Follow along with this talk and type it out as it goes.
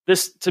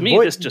This to me,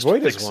 this just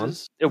Void is fixes. one.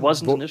 It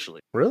wasn't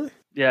initially. Really?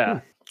 Yeah.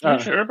 Are you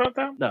sure about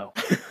that? No.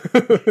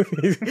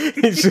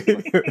 He's-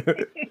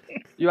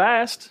 You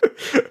asked.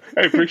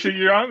 I appreciate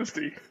your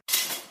honesty.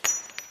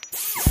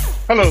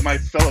 Hello, my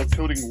fellow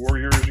coding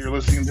warriors. You're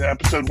listening to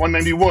episode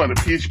 191 of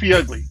PHP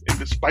Ugly. And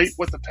despite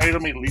what the title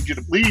may lead you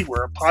to believe,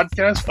 we're a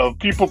podcast of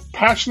people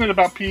passionate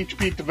about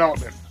PHP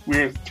development.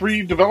 We're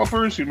three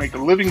developers who make a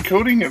living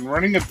coding and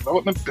running a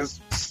development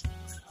business.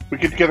 We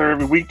get together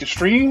every week to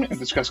stream and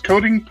discuss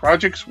coding,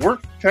 projects,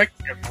 work, tech,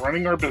 and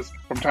running our business.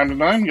 From time to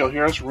time, you'll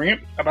hear us rant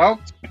about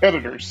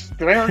editors.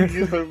 Did I already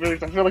use those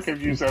words? I feel like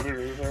I've used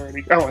editors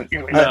already. Oh,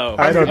 anyway. No,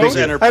 I don't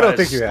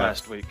think you have.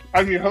 last week.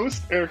 I'm your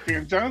host, Eric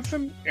Van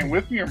Johnson, and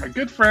with me are my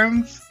good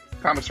friends,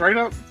 Thomas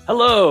Rideout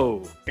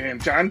Hello. and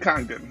John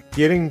Congdon.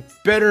 Getting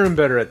better and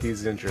better at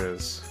these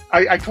intros.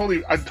 I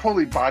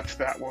totally botched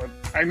that one.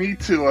 I need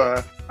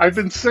to, I've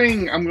been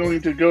saying I'm going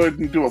to go ahead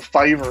and do a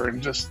Fiverr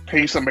and just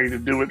pay somebody to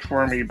do it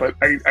for me, but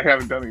I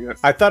haven't done it yet.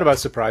 I thought about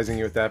surprising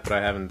you with that, but I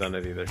haven't done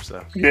it either,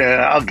 so.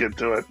 Yeah, I'll get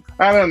to it.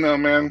 I don't know,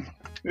 man.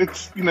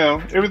 It's,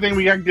 everything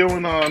we got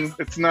going on,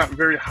 it's not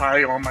very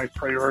high on my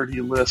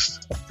priority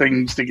list of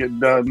things to get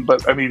done,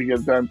 but I need to get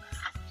it done.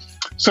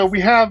 So we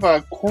have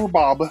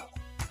Corbob.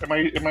 Am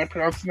I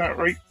pronouncing that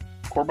right?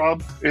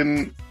 Corbob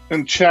in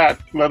chat,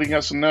 letting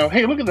us know,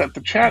 hey, look at that. The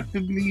chat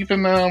didn't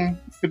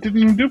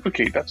even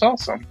duplicate. That's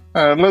awesome.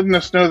 Letting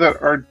us know that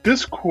our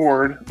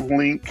Discord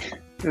link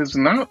is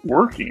not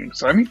working.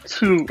 So I need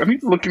to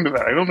look into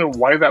that. I don't know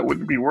why that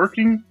wouldn't be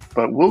working,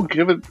 but we'll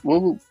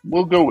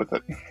go with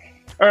it.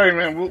 All right,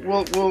 man.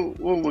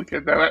 We'll look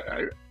at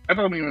that. I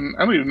don't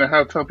even know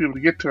how to tell people to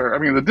get to it. I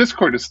mean, the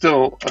Discord is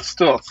still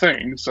a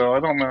thing, so I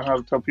don't know how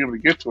to tell people to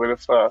get to it.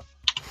 If I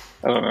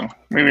don't know,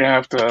 maybe I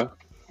have to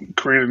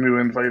create a new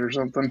invite or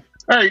something.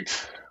 All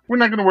right, we're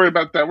not going to worry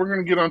about that. We're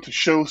going to get on to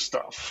show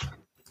stuff.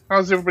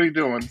 How's everybody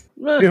doing?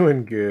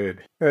 Doing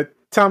good.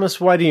 Thomas,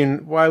 what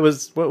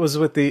was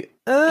with the,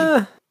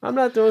 I'm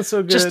not doing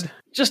so good.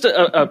 Just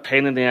a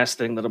pain in the ass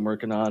thing that I'm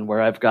working on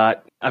where I've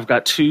got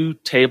two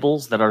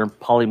tables that are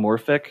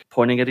polymorphic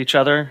pointing at each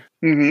other.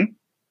 Mm-hmm.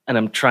 And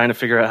I'm trying to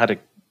figure out how to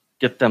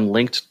get them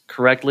linked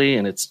correctly,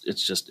 and it's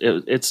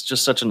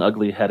just such an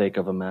ugly headache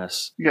of a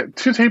mess. You got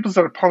two tables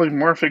that are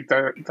polymorphic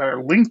that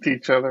are linked to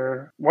each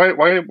other. Why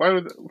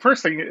would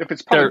first thing, if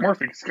it's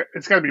polymorphic,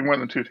 it's got to be more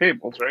than two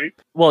tables, right?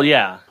 Well,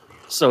 yeah.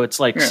 So it's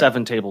like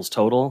 7 tables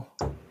total.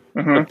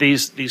 Mm-hmm. But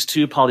these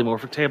two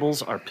polymorphic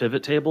tables are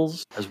pivot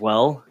tables as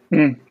well.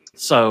 Mm.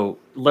 So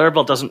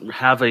Laravel doesn't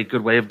have a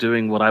good way of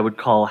doing what I would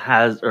call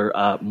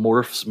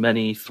morphs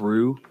many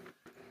through.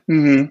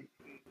 Mm-hmm.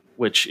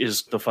 Which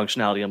is the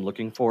functionality I'm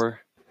looking for.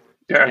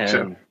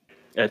 Gotcha. And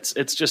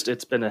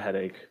it's been a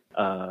headache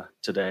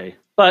today.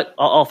 But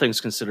all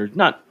things considered,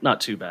 not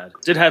too bad.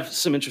 Did have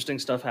some interesting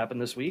stuff happen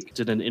this week.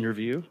 Did an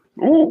interview.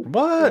 Ooh.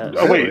 What? Yes.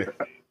 Oh, wait.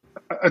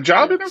 A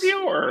job interview?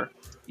 Or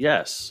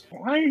Yes.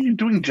 why are you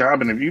doing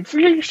job interviews?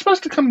 You're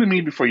supposed to come to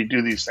me before you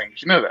do these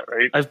things. You know that,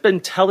 right? I've been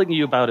telling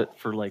you about it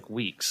for like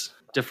weeks.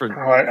 Different.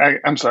 Oh,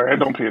 I'm sorry. I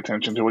don't pay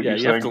attention to what you're you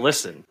saying. have to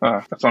listen.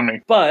 That's on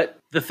me. But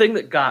the thing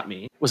that got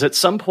me was at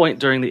some point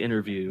during the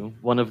interview,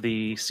 one of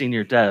the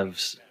senior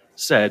devs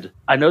said,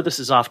 I know this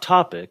is off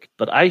topic,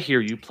 but I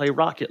hear you play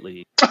Rocket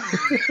League.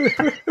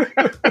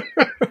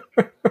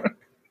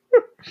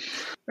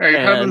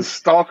 Hey, how does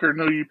Stalker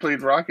know you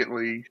played Rocket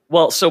League?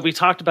 Well, so we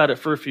talked about it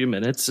for a few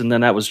minutes, and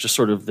then that was just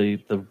sort of the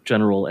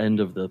general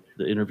end of the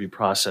interview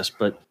process.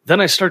 But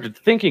then I started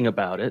thinking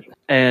about it,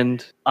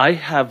 and I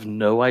have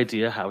no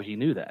idea how he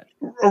knew that.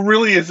 Oh,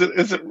 really? Is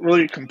it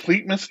really a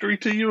complete mystery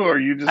to you, or are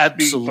you just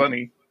being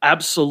funny?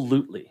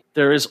 Absolutely.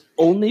 There is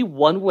only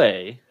one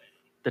way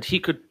that he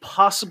could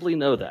possibly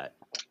know that.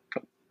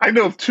 I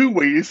know of 2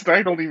 ways that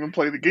I don't even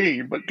play the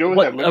game, but go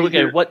ahead. Let me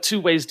hear. What 2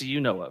 ways do you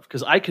know of?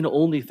 Because I can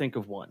only think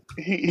of one.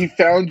 He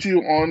found you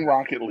on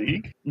Rocket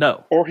League.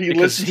 No, or he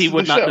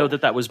would not know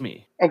that was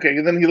me. Okay,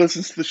 and then he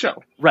listens to the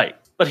show. Right,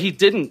 but he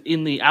didn't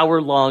in the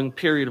hour-long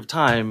period of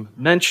time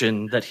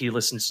mention that he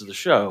listens to the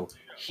show.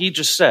 He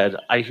just said,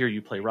 "I hear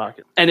you play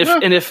Rocket." And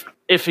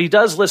if he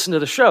does listen to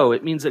the show,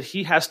 it means that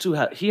he has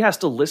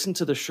to listen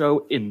to the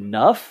show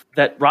enough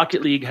that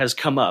Rocket League has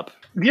come up.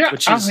 Yeah,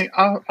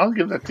 I'll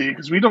give that to you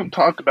because we don't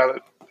talk about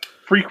it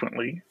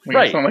frequently.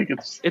 Right. It's not like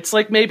it's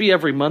like maybe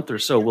every month or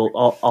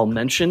so I'll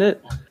mention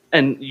it,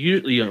 and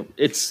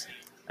it's.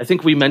 I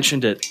think we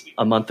mentioned it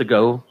a month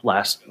ago,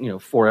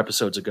 4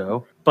 episodes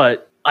ago,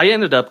 but I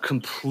ended up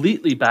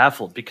completely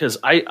baffled because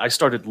I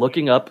started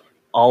looking up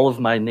all of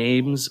my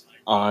names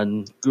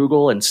on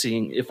Google and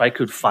seeing if I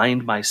could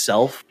find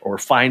myself or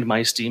find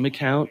my Steam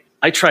account.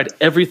 I tried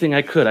everything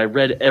I could. I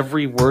read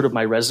every word of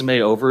my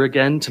resume over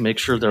again to make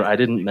sure that I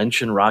didn't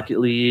mention Rocket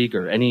League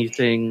or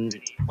anything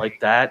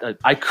like that.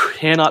 I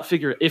cannot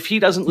figure it. If he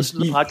doesn't listen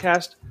to the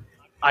podcast,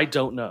 I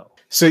don't know.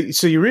 So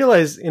you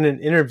realize in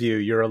an interview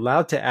you're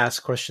allowed to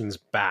ask questions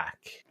back.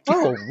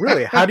 Oh,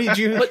 really? How did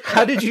you?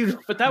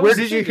 But where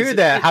did you hear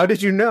that? How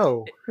did you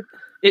know?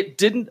 It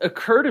didn't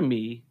occur to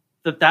me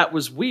that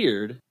was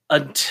weird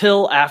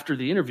until after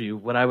the interview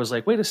when I was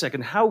like, wait a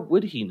second, how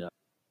would he know?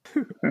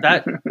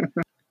 That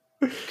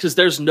because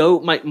there's no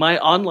my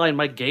online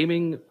my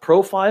gaming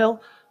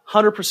profile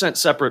 100%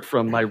 separate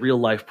from my real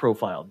life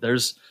profile.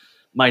 There's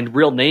my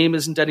real name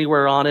isn't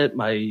anywhere on it.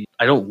 I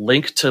don't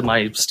link to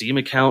my Steam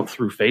account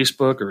through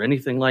Facebook or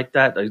anything like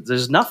that.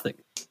 There's nothing.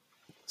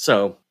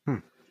 So,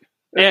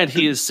 and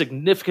he is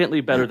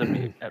significantly better than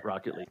me at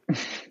Rocket League.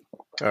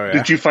 Oh, yeah.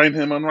 Did you find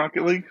him on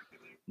Rocket League?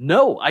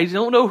 No, I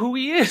don't know who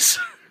he is.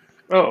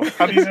 Oh,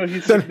 how do you know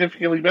he's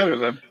significantly better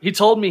than? He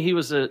told me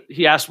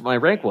he asked what my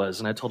rank was,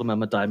 and I told him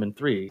I'm a Diamond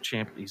 3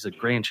 champion. He's a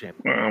grand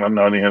champion. I don't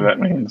know any of that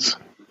means.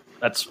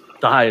 That's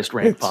the highest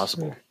rank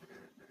possible.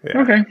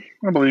 Yeah. Okay,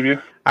 I believe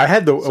you. I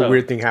had a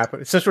weird thing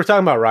happen. Since we're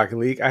talking about Rocket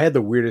League, I had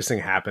the weirdest thing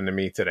happen to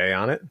me today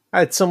on it. I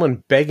had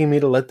someone begging me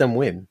to let them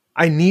win.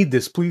 I need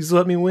this. Please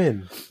let me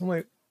win. I'm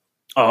like,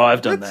 oh,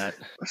 I've done that.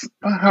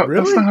 That's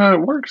Really? not how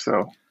it works,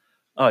 though.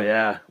 Oh,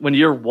 yeah. When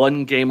you're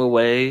one game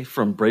away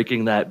from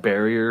breaking that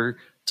barrier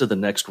to the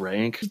next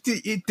rank.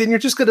 then you're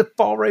just going to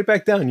fall right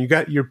back down. You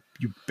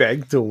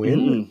beg to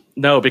win.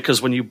 No, because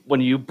when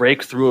you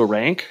break through a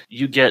rank,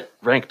 you get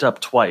ranked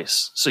up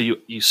twice. So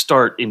you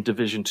start in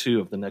Division 2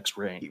 of the next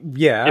rank.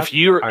 Yeah. If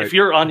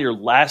you're on your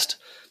last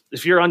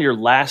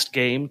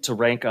game to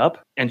rank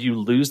up and you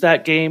lose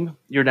that game,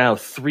 you're now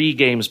 3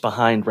 games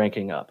behind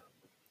ranking up.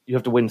 You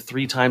have to win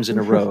 3 times in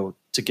a row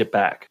to get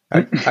back.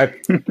 I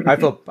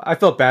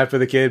felt bad for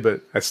the kid,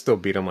 but I still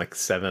beat him like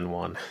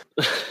 7-1.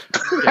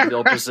 Big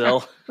old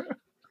Brazil.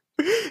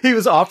 He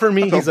was offering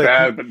me. He's like,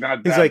 bad, but not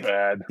he's that like,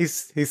 bad. he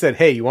said,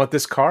 "Hey, you want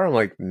this car?" I'm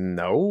like,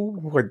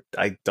 "No,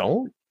 I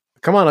don't."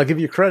 Come on, I'll give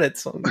you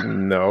credits.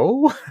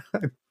 No,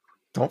 I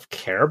don't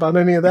care about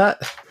any of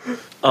that.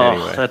 Oh,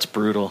 Anyway. That's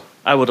brutal.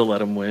 I would have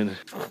let him win.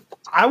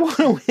 I want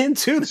to win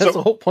too. That's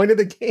the whole point of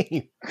the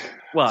game.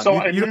 Well, So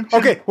I You- mentioned-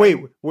 okay, wait.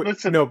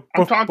 Listen, no,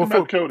 I'm talking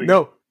about coding.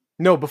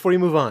 No, before you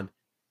move on,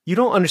 you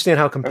don't understand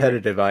how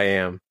competitive I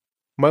am.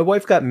 My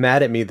wife got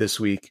mad at me this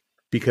week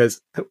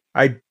because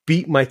I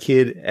beat my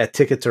kid at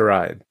Ticket to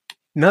Ride.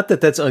 Not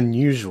that that's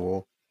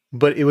unusual,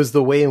 but it was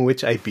the way in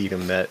which I beat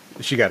him that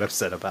she got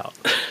upset about.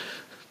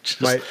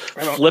 just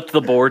flipped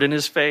the board in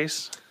his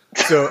face.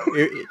 So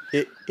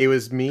it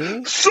was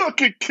me.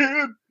 Suck it,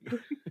 kid.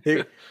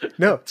 It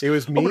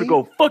was me. I'm gonna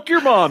go fuck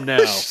your mom now.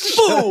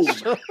 Boom.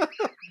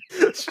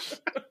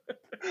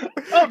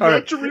 I'm All not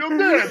right. your real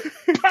dad.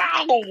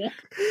 Pow!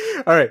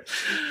 All right,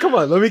 come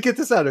on. Let me get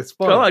this out. It's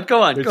fun.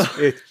 Go on.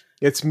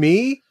 It's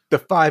me, the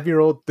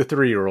 5-year-old, the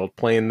 3-year-old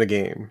playing the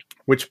game.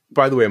 Which,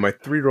 by the way, my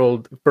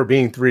 3-year-old, for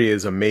being 3,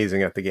 is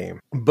amazing at the game.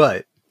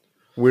 But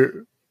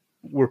we're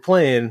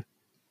playing.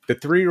 The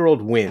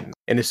 3-year-old wins,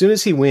 and as soon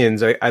as he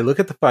wins, I look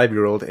at the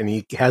 5-year-old, and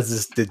he has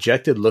this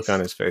dejected look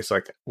on his face,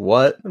 like,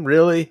 "What,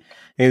 really?"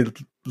 And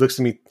he looks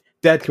at me,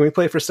 "Dad, can we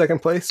play for second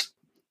place?"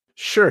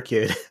 "Sure,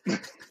 kid."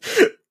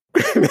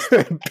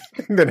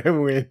 Then I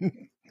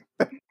win.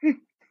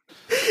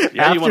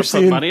 Yeah, you want to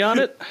put money on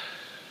it?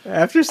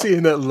 After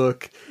seeing that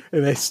look,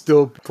 and I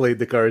still played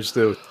the cards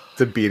to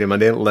beat him. I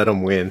didn't let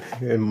him win,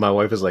 and my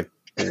wife was like,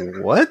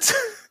 "What?"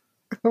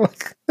 I'm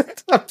like,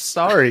 I'm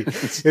sorry.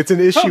 It's an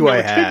issue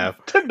I have.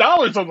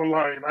 $10 on the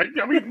line.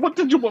 I mean, what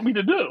did you want me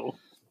to do?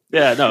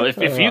 Yeah, no.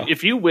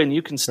 If you win,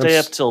 you can stay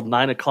up till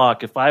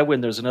 9:00. If I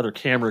win, there's another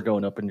camera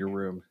going up in your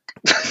room.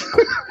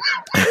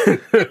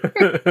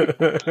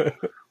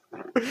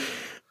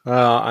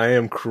 I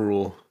am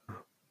cruel.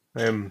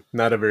 I am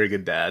not a very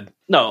good dad.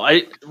 No,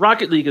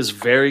 Rocket League is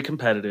very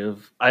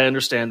competitive. I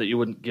understand that you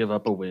wouldn't give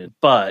up a win,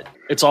 but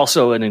it's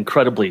also an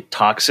incredibly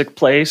toxic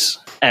place,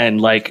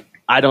 and like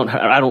I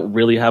don't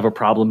really have a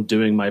problem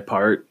doing my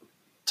part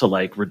to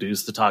like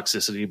reduce the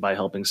toxicity by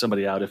helping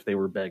somebody out if they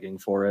were begging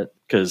for it.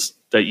 Because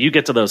that you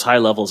get to those high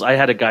levels. I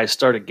had a guy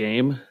start a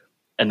game,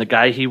 and the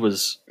guy it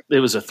was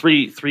a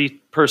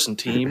three person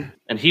team,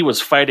 and he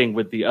was fighting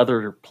with the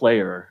other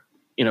player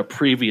in a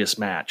previous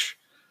match.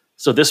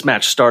 So this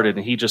match started,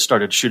 and he just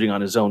started shooting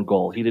on his own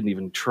goal. He didn't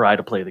even try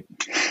to play the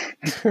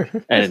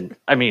game. And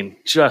I mean,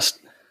 just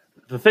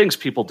the things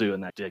people do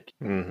in that dick.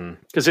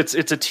 Because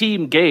it's a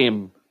team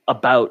game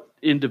about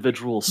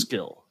individual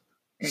skill.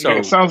 So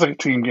it sounds like a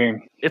team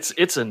game.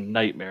 It's a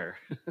nightmare.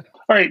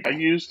 All right, I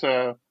used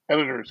code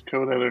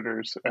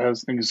editors,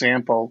 as an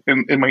example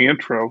in my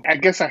intro. I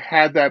guess I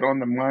had that on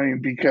the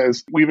mind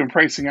because we've been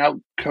pricing out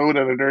code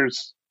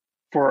editors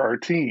for our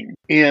team.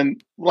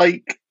 And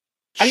like,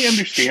 I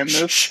understand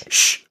this.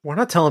 Shh. We're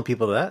not telling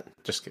people that.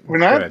 Just kidding. We're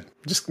not? Go ahead.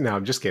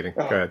 I'm just kidding.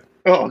 Go ahead.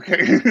 Oh,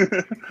 okay.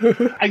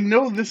 I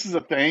know this is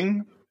a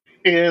thing,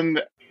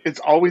 and it's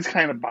always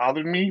kind of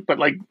bothered me, but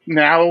like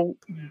now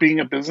being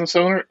a business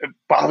owner, it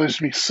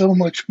bothers me so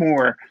much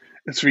more.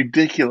 It's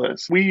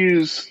ridiculous. We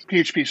use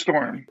PHP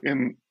Storm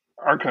in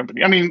our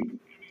company. I mean,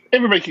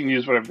 everybody can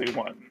use whatever they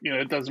want. You know,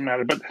 it doesn't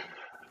matter. But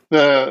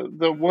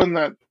the one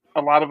that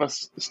a lot of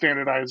us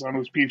standardize on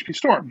was PHP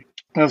Storm.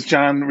 As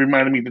John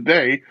reminded me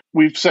today,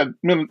 we've said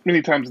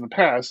many times in the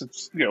past,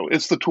 it's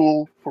the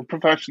tool for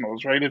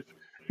professionals, right? If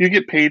you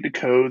get paid to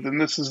code,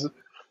 then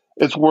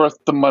it's worth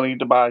the money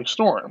to buy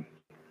Storm.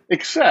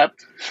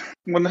 Except,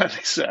 well, not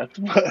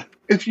except, but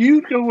if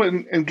you go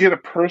and get a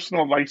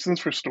personal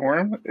license for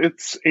Storm,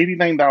 it's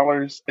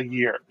 $89 a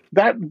year.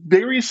 That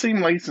very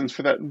same license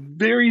for that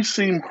very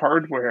same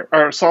hardware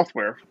or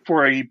software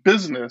for a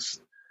business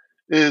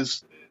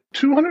is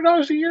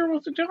 $200 a year,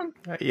 was it, John?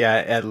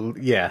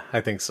 Yeah, I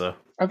think so.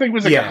 I think it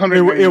was like Yeah,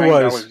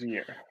 $199 a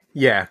year.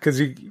 Yeah,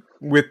 because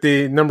with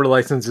the number of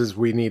licenses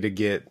we need to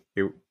get,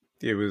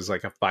 it was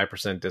like a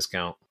 5%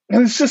 discount.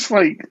 And it's just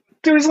like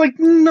there's like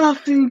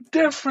nothing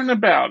different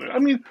about it. I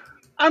mean,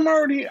 I'm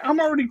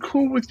already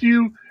cool with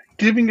you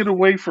giving it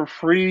away for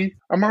free.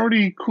 I'm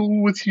already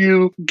cool with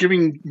you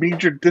giving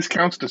major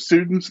discounts to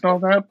students and all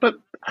that. But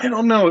I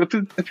don't know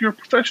if you're a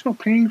professional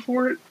paying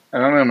for it. I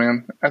don't know,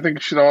 man. I think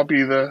it should all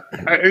be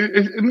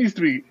it needs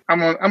to be.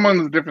 I'm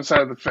on the different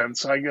side of the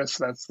fence. So I guess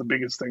that's the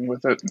biggest thing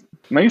with it.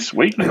 Nice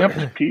waking up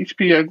to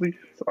PHP Ugly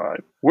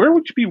 5. Where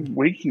would you be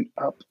waking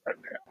up right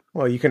now?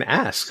 Well, you can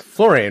ask.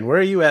 Florian, where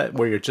are you at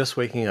where you're just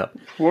waking up?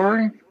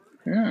 Florian?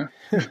 Yeah.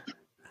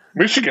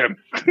 Michigan.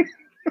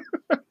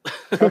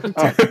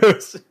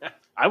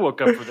 I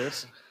woke up for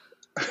this.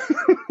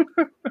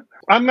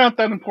 I'm not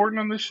that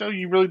important on this show.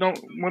 You really don't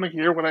want to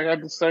hear what I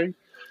had to say.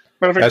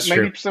 Matter of fact,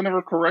 90% of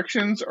our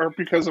corrections are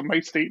because of my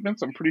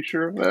statements. I'm pretty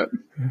sure of that.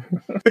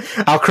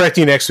 I'll correct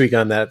you next week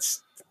on that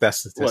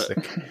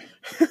statistic.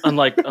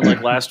 Unlike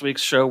last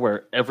week's show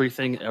where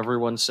everything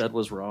everyone said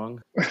was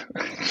wrong.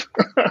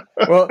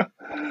 Well,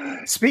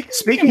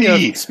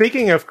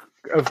 speaking of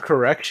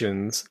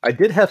corrections, I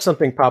did have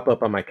something pop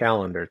up on my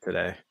calendar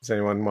today. Does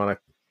anyone want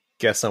to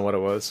guess on what it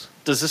was?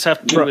 Does this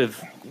have to do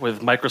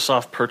with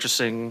Microsoft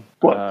purchasing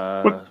what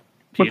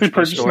PHP they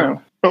purchased Store?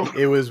 now? Oh.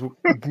 It was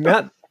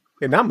not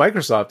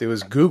Microsoft. It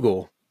was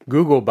Google.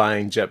 Google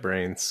buying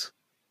JetBrains.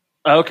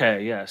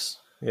 Okay. Yes.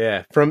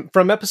 Yeah, from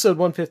episode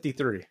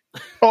 153.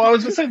 Oh, I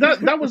was going to say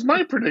that was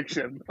my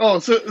prediction. Oh,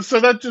 so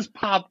that just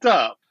popped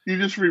up. You're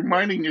just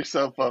reminding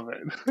yourself of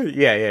it.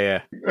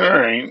 Yeah. All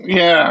right.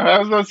 Yeah, I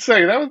was about to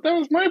say that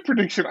was my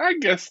prediction. I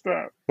guessed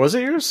that. Was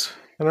it yours?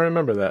 I don't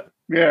remember that.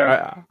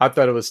 Yeah. I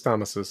thought it was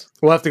Thomas's.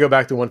 We'll have to go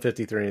back to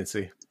 153 and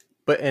see.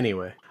 But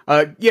anyway,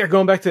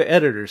 going back to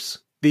editors.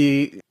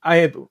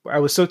 I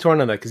was so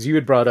torn on that because you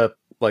had brought up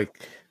like,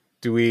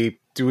 do we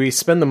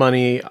spend the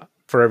money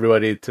for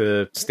everybody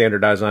to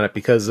standardize on it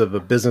because of a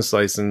business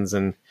license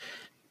and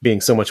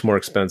being so much more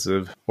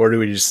expensive, or do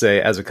we just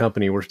say as a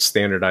company we're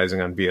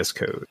standardizing on VS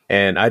Code?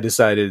 And I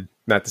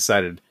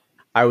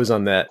I was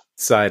on that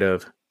side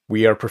of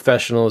we are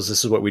professionals.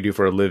 This is what we do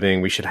for a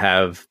living. We should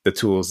have the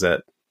tools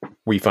that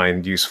we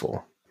find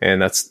useful,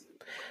 and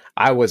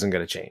I wasn't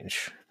going to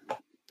change.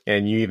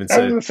 And you even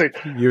said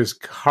it was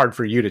hard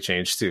for you to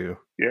change too.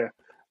 Yeah.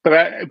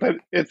 But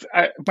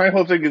my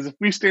whole thing is if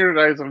we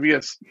standardize on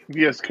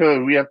VS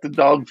Code, we have to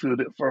dog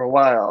food it for a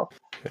while.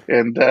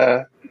 And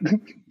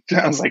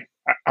John's like,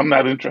 I'm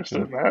not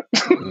interested in that.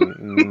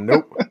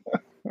 Nope.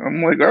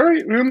 I'm like, all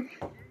right, man.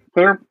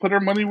 Put our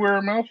money where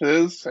our mouth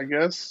is, I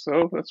guess.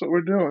 So that's what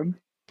we're doing.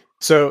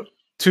 So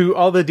to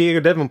all the Diego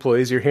Dev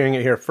employees, you're hearing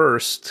it here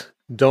first.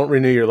 Don't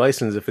renew your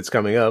license if it's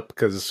coming up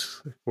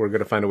because we're going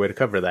to find a way to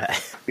cover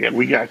that. Yeah,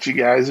 we got you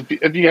guys. If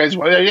you guys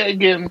want,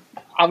 again,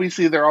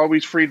 obviously they're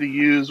always free to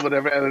use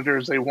whatever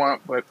editors they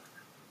want, but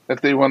if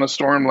they want a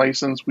Storm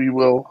license, we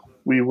will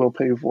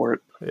pay for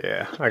it.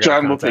 Yeah,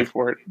 John will pay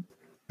for it.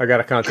 I got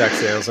to contact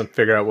sales and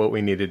figure out what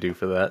we need to do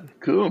for that.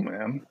 Cool,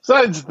 man.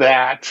 Besides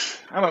that,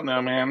 I don't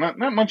know, man.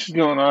 Not much is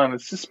going on.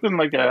 It's just been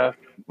like a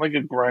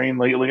grind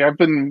lately. I've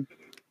been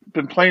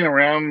playing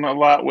around a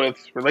lot with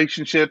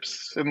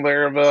relationships in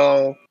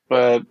Laravel,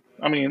 but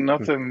I mean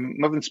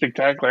nothing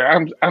spectacular.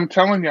 I'm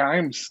telling you,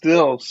 I'm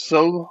still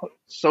so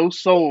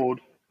sold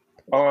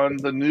on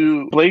the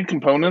new Blade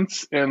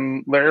components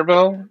in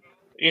Laravel,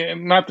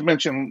 and not to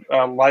mention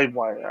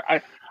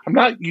Livewire. I'm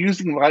not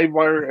using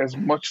Livewire as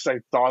much as I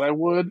thought I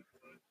would.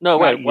 No,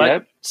 wait, what?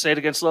 Yet. Say it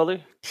again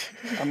slowly.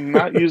 I'm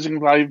not using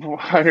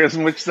Livewire as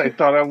much as I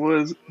thought I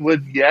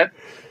would yet,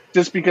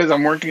 just because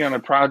I'm working on a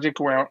project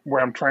where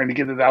I'm trying to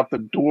get it out the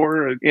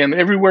door, and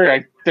everywhere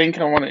I think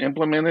I want to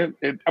implement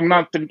it, I'm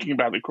not thinking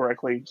about it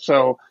correctly.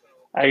 So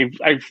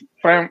I've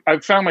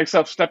found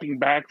myself stepping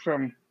back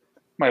from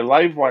my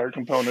Livewire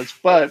components,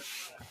 but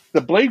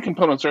the Blade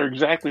components are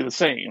exactly the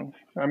same.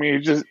 I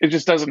mean, it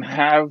just doesn't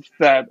have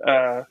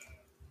that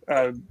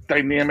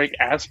dynamic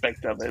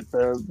aspect of it,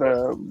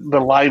 the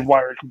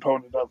Livewire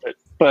component of it.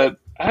 But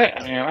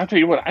I tell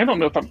you what, I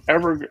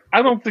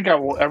don't think I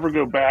will ever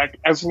go back.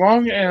 As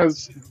long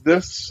as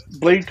this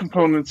Blade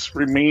components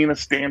remain a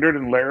standard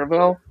in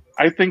Laravel,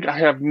 I think I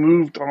have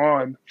moved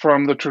on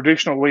from the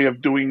traditional way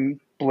of doing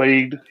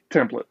Blade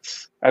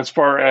templates, as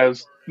far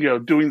as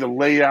doing the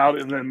layout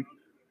and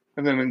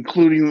then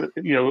including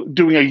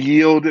doing a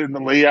yield in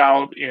the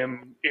layout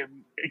and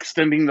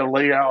extending the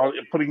layout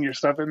and putting your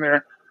stuff in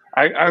there.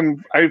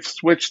 I'm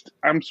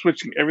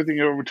switching everything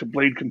over to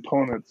Blade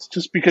components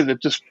just because it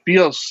just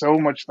feels so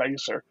much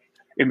nicer,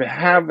 and to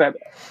have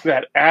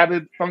that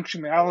added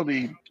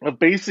functionality of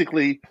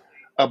basically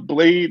a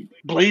Blade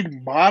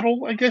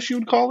model, I guess you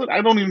would call it.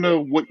 I don't even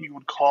know what you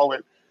would call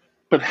it,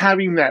 but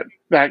having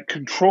that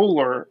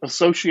controller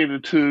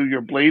associated to your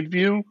blade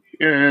view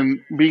and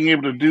being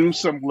able to do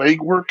some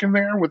legwork in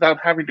there without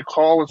having to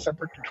call a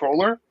separate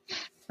controller,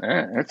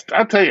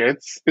 I'll tell you,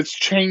 it's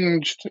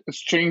changed.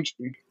 It's changed.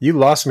 You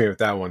lost me with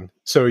that one.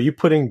 So are you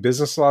putting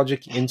business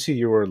logic into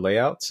your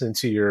layouts,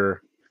 into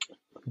your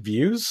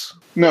views?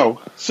 No.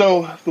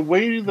 So the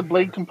way the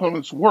blade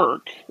components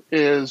work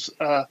is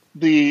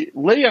the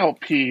layout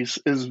piece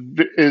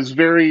is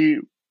very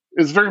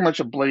much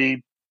a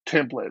blade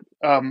template.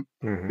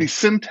 The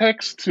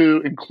syntax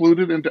to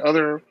include it into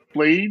other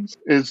blades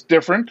is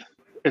different.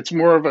 It's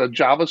more of a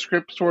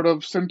JavaScript sort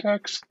of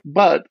syntax,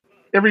 but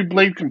every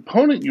blade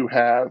component you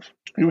have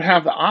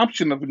the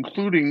option of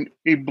including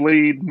a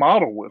blade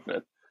model with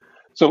it.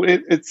 So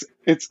it's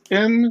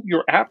in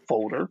your app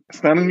folder.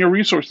 It's not in your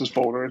resources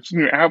folder. It's in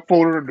your app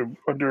folder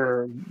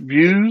under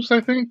views, I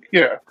think.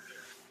 Yeah,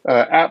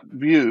 app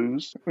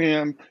views,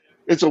 and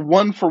it's a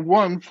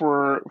 1-for-1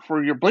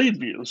 for your blade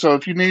view. So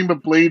if you name a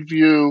blade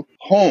view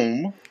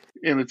home,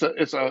 and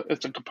it's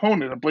a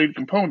component, a blade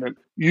component,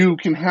 you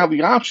can have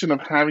the option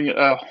of having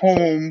a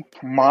home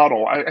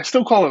model. I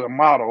still call it a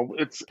model.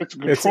 It's a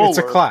controller. It's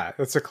a class.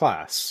 It's a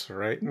class,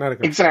 right? Not a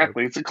controller.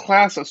 Exactly. It's a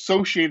class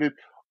associated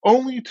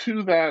only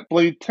to that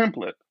blade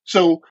template.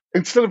 So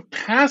instead of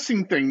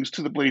passing things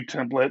to the blade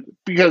template,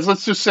 because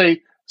let's just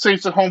say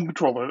it's a home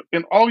controller,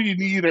 and all you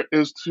need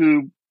is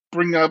to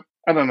bring up,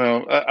 I don't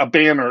know, a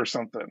banner or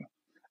something.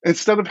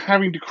 Instead of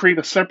having to create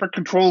a separate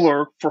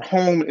controller for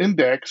home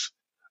index,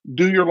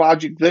 do your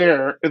logic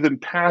there, and then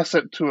pass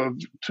it to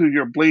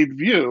your blade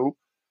view,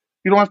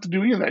 you don't have to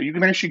do any of that. You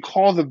can actually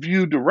call the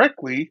view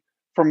directly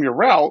from your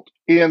route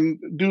and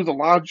do the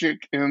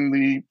logic in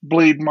the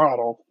blade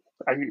model.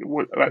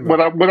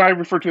 What I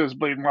refer to as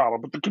blade model,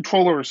 but the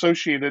controller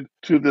associated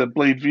to the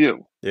blade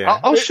view. Yeah,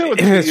 I'll show it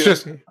to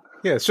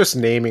you. It's just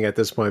naming at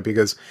this point,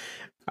 because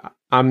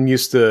I'm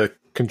used to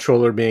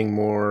controller being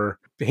more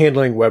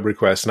handling web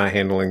requests, not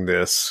handling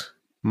this.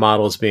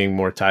 Models being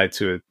more tied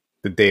to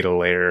the data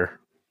layer,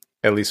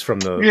 at least from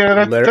the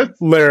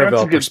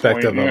Laravel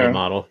perspective of a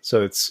model.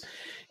 So it's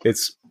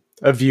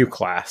a view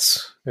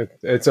class.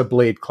 It's a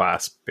blade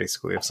class,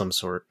 basically, of some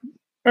sort.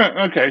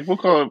 Okay, we'll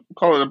call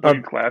it a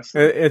blade class.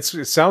 It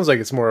sounds like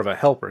it's more of a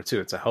helper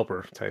too. It's a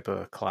helper type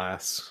of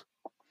class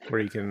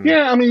where you can.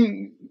 Yeah, I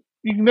mean,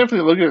 you can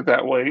definitely look at it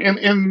that way,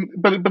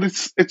 but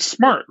it's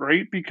smart,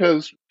 right?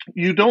 Because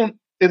you don't.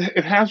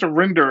 It has a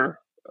render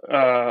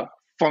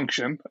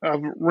function, a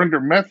render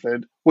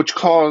method, which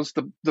calls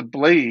the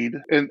blade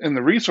in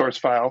the resource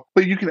file,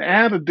 but you can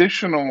add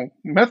additional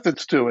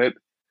methods to it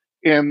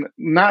and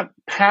not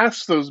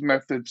pass those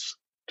methods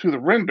to the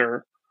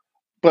render,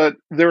 but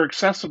they're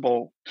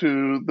accessible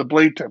to the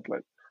blade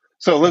template.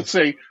 So let's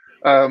say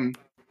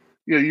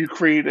you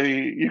create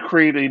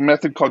a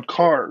method called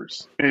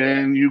cars,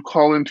 and you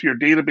call into your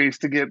database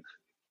to get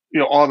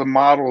all the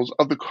models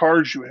of the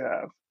cars you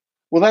have.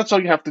 Well, that's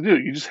all you have to do.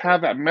 You just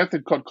have that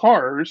method called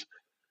cars.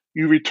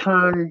 You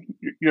return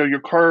your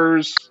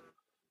cars :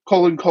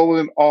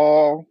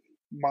 all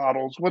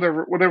models,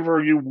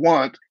 whatever you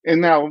want,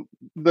 and now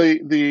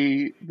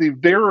the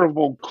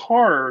variable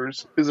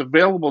cars is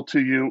available to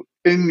you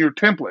in your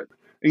template,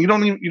 and you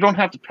don't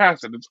have to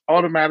pass it. It's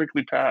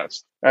automatically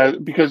passed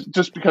because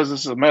this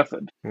is a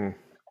method.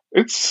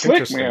 It's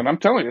slick, man. I'm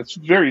telling you, it's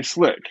very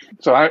slick.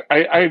 So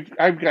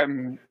I've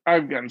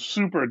gotten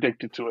super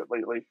addicted to it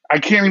lately. I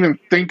can't even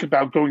think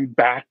about going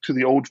back to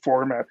the old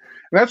format.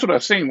 And that's what I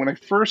was saying when I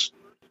first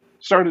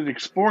started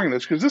exploring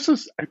this, because this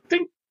is, I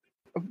think,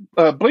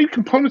 blade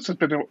components have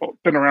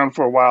been around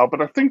for a while,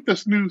 but I think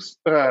this new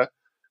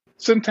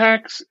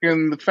syntax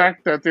and the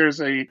fact that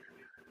there's a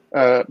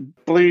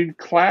blade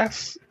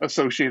class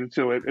associated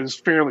to it is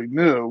fairly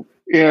new.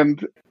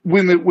 And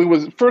when it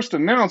was first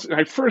announced, and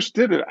I first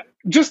did it,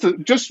 just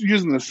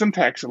using the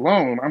syntax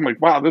alone, I'm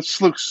like, wow,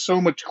 this looks so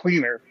much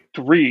cleaner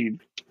to read.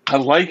 I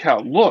like how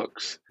it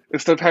looks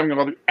instead of having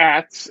all the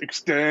ats,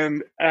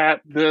 extend,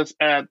 at this,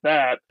 at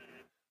that,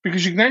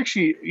 because you can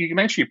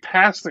actually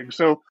pass things.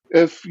 So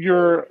if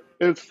you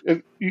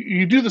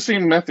do the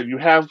same method, you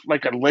have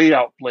like a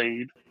layout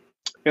blade,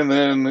 and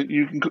then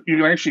you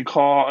can actually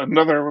call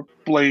another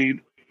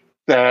blade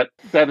that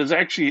is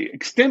actually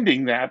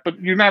extending that, but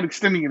you're not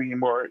extending it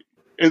anymore.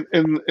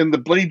 In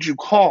the blade you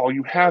call,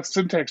 you have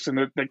syntax in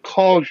it that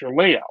calls your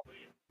layout.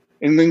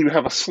 And then you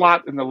have a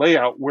slot in the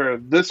layout where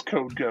this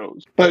code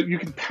goes. But you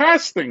can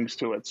pass things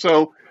to it.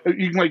 So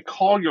you can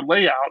call your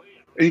layout,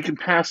 and you can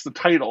pass the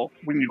title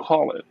when you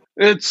call it.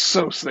 It's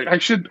so slick. I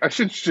should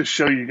just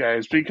show you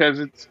guys, because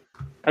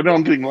I know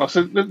I'm getting lost.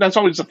 That's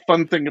always a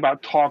fun thing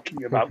about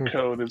talking about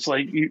code. It's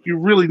like you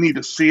really need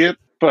to see it,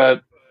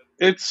 but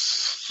it's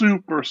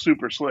super,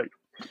 super slick.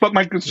 But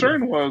my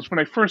concern was when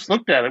I first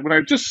looked at it, when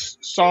I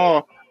just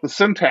saw the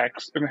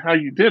syntax and how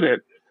you did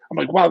it, I'm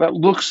like, wow, that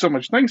looks so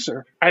much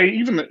nicer. I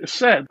even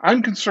said,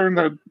 I'm concerned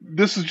that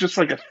this is just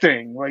like a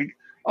thing. Like,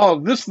 oh,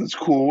 this is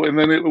cool, and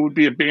then it would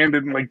be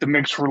abandoned like the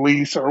next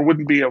release, or it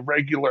wouldn't be a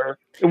regular.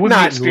 It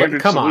wouldn't be a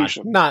standard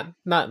solution. Not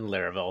in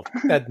Laravel.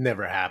 That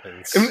never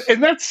happens.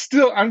 And that's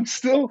still, I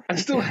still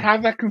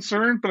have that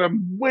concern, but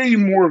I'm way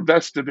more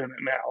vested in it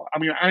now. I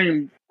mean,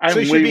 I'm so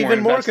you way should be even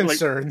more invested,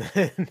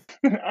 concerned.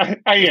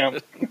 I am.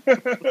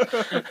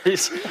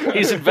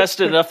 He's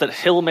invested enough that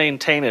he'll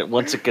maintain it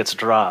once it gets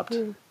dropped.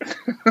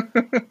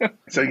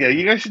 So yeah,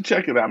 you guys should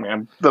check it out,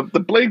 man. The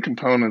blade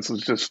components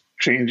is just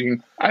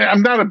changing.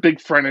 I'm not a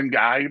big front end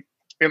guy,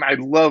 and I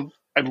love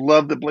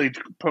the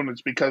blade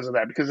components because of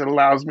that, because it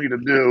allows me to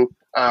do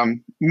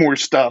more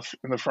stuff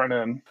in the front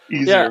end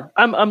easier.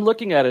 Yeah, I'm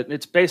looking at it.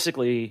 It's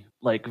basically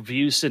like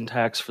Vue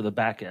syntax for the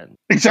back end.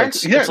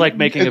 Exactly. It's like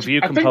making a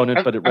Vue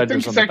component, but it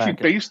renders on the back end. I think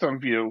it's actually based on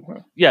Vue.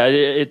 Yeah,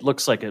 it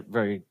looks like it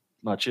very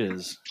much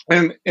is.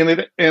 And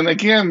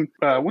again,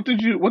 what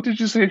did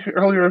you say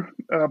earlier?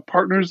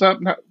 Partners up.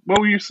 What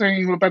were you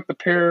saying about the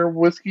pear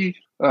whiskey?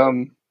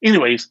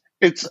 Anyways,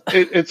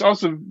 it's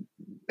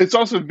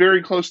also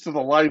very close to the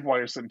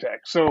Livewire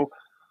syntax. So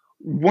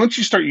once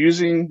you start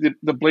using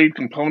the blade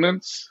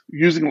components,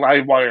 using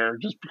Livewire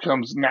just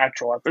becomes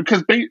natural.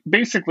 Because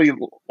basically,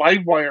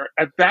 Livewire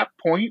at that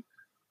point,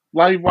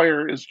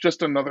 Livewire is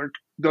just another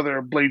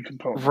blade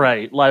component.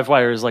 Right.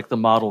 Livewire is like the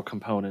model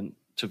component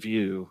to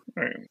Vue.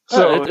 Right.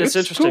 So it's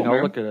interesting. Cool,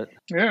 I'll look at it.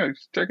 Yeah,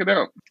 check it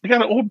out. I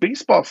got an old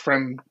baseball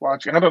friend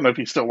watching. I don't know if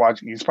he's still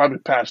watching. He's probably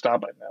passed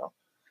out by now.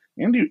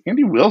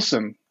 Andy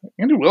Wilson.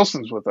 Andy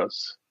Wilson's with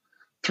us.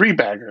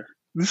 3-bagger.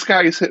 This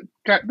guy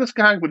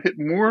would hit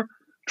more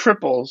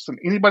triples than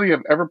anybody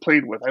I've ever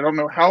played with. I don't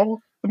know how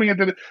the man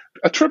did it.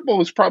 A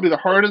triple is probably the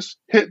hardest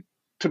hit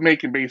to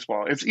make in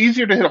baseball. It's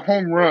easier to hit a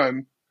home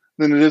run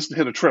than it is to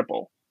hit a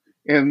triple.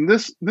 And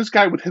this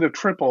guy would hit a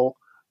triple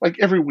like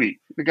every week.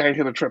 The guy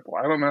hit a triple.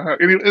 I don't know how.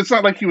 It's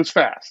not like he was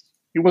fast.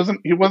 He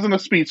wasn't a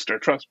speedster,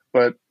 trust me.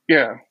 But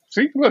yeah,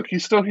 see, look,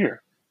 he's still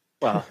here.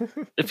 Wow.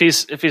 If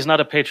he's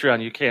not a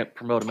Patreon, you can't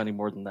promote him any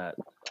more than that.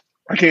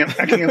 I can't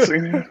say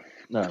that.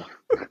 No.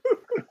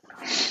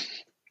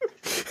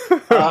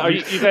 Are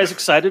you guys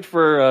excited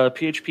for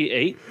PHP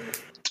 8?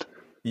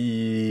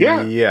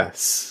 Yeah.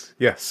 Yes.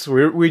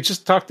 We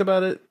just talked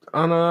about it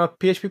on a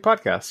PHP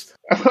podcast.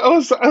 I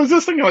was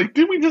just thinking, like,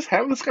 did we just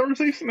have this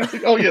conversation? I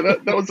think, oh yeah,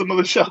 that was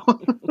another show.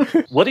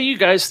 What do you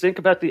guys think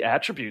about the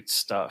attributes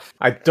stuff?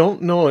 I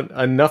don't know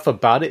enough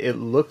about it. It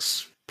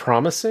looks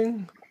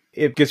promising.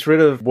 It gets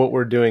rid of what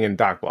we're doing in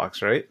doc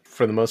blocks, right?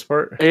 For the most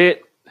part.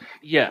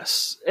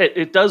 Yes,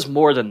 it does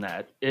more than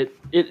that.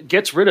 It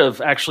gets rid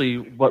of actually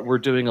what we're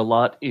doing a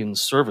lot in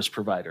service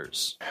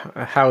providers.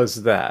 How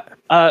is that?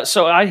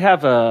 So I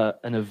have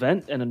an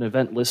event and an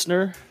event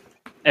listener,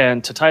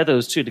 and to tie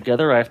those two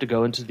together, I have to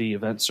go into the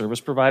event service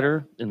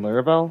provider in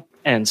Laravel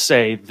and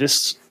say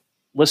this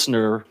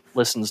listener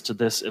listens to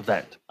this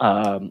event.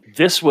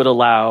 This would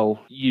allow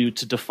you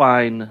to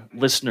define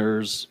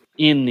listeners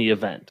in the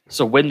event.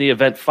 So when the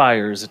event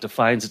fires, it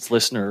defines its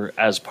listener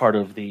as part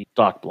of the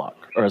doc block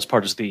or as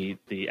part of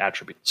the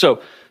attribute.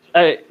 So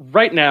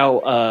right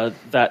now,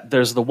 that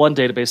there's the one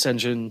database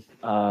engine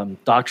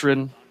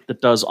Doctrine that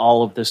does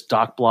all of this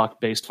doc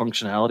block based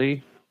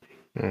functionality.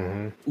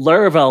 Mm-hmm.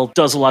 Laravel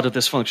does a lot of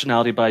this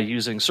functionality by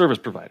using service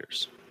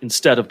providers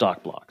instead of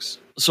doc blocks.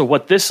 So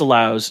what this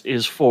allows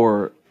is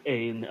for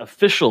an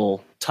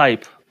official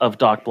type of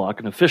doc block,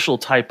 an official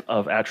type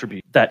of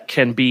attribute that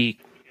can be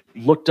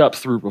looked up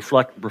through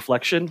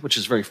reflection, which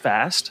is very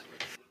fast,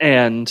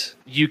 and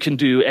you can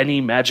do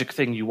any magic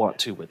thing you want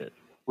to with it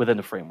within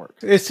a framework.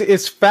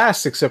 It's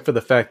fast, except for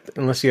the fact,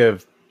 unless you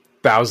have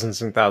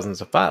thousands and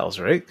thousands of files,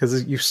 right?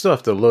 Because you still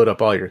have to load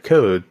up all your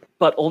code.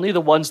 But only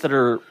the ones that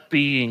are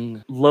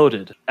being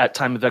loaded at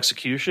time of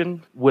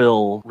execution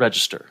will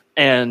register.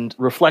 And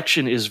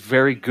reflection is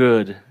very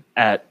good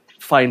at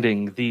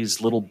finding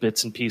these little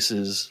bits and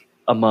pieces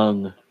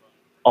among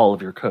all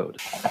of your code.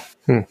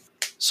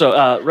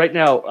 So right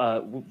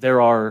now,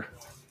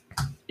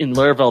 in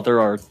Laravel,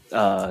 there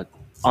are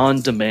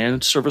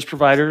on-demand service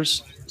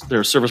providers. There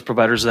are service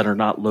providers that are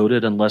not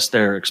loaded unless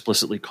they're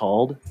explicitly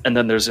called. And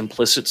then there's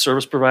implicit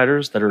service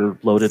providers that are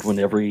loaded when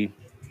every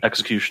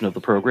execution of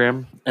the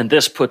program. And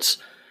this puts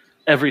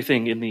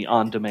everything in the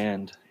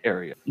on-demand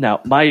area. Now,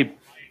 my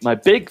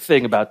big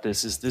thing about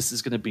this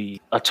is going to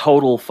be a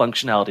total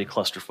functionality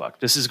clusterfuck.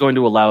 This is going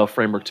to allow a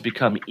framework to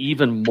become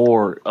even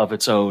more of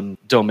its own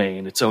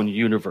domain, its own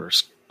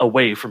universe,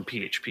 away from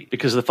PHP,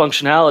 because the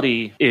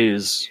functionality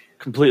is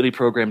completely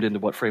programmed into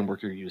what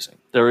framework you're using.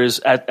 There is,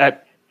 at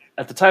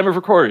the time of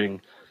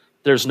recording,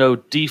 there's no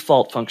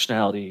default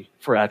functionality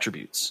for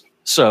attributes.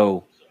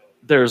 So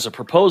there's a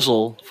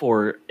proposal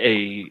for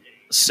a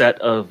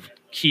set of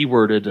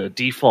keyworded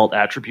default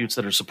attributes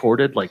that are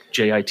supported, like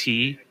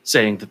JIT,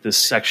 saying that this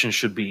section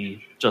should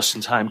be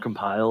just-in-time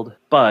compiled.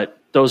 But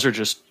those are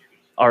just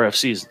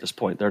RFCs at this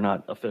point. They're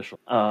not official.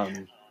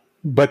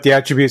 But the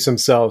attributes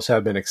themselves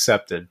have been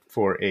accepted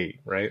for 8,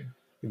 right?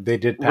 They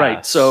did pass.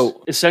 Right.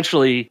 So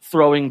essentially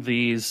throwing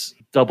these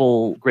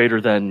double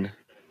greater than,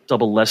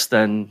 double less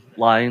than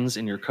lines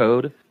in your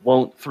code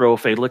won't throw a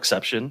fatal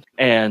exception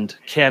and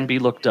can be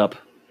looked up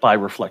by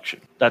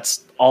reflection.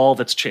 That's all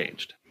that's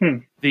changed. Hmm.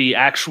 The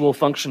actual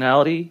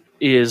functionality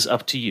is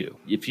up to you.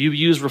 If you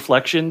use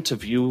reflection to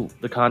view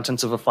the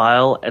contents of a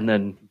file and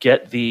then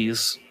get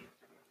these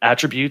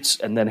attributes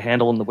and then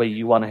handle them the way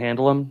you want to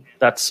handle them,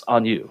 that's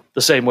on you.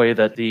 The same way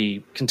that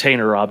the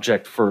container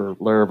object for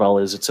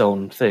Laravel is its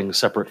own thing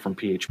separate from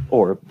PHP,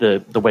 or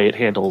the way it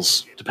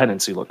handles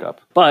dependency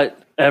lookup.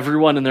 But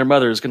everyone and their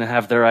mother is going to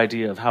have their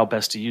idea of how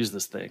best to use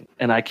this thing.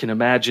 And I can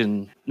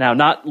imagine, now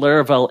not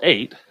Laravel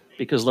 8,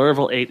 because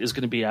Laravel 8 is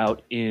going to be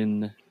out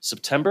in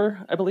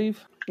September, I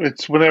believe.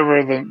 It's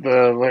whenever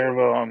the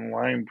Laravel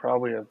Online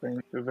probably, I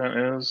think,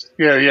 event is.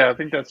 Yeah, I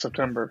think that's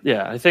September.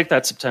 Yeah, I think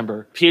that's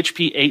September.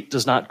 PHP 8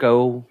 does not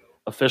go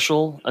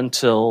official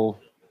until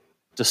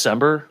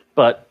December,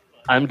 but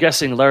I'm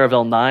guessing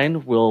Laravel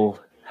 9 will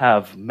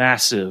have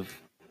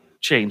massive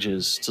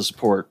changes to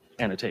support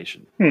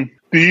annotation.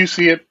 Do you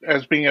see it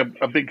as being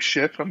a big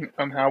shift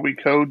on how we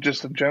code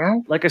just in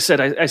general? Like I said,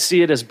 I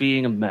see it as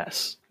being a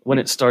mess when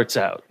it starts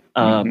out.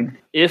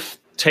 If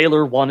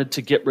Taylor wanted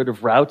to get rid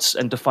of routes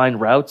and define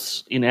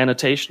routes in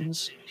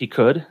annotations, he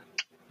could.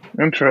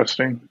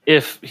 Interesting.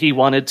 If he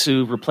wanted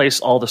to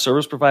replace all the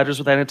service providers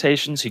with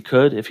annotations, he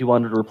could. If he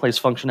wanted to replace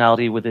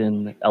functionality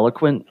within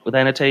Eloquent with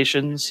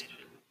annotations,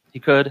 he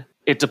could.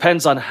 It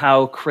depends on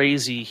how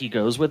crazy he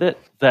goes with it.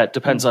 That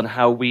depends on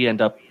how we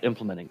end up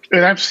implementing.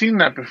 And I've seen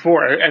that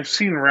before. I've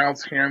seen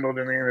routes handled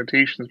in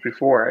annotations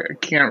before. I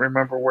can't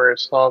remember where I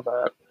saw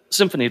that.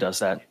 Symfony does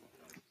that.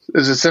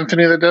 Is it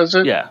Symfony that does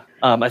it? Yeah.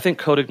 I think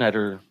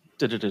CodeIgniter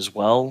did it as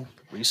well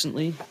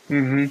recently.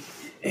 Yeah,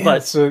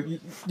 But so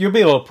you'll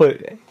be able to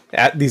put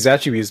these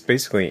attributes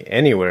basically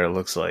anywhere, it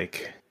looks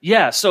like.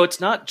 yeah, so it's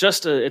not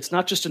just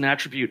an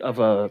attribute of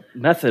a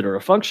method or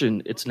a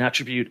function. It's an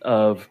attribute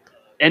of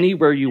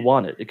anywhere you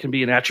want it. It can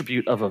be an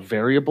attribute of a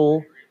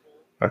variable,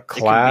 A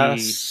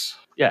class,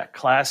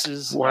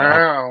 classes,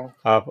 Wow.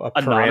 a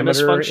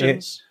anonymous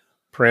functions.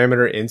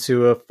 parameter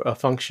into a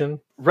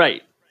function.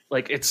 Right.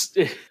 Like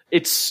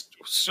it's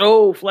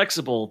so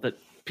flexible that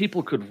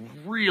people could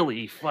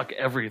really fuck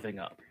everything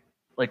up.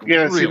 Like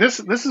Yeah, really.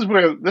 see,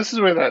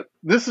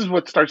 this is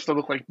what starts to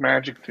look like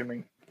magic to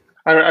me.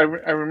 I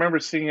remember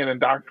seeing it in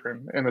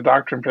the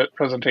Doctrine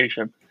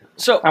presentation.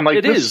 So I'm like,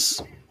 it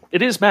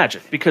is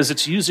magic because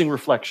it's using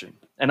reflection.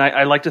 And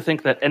I like to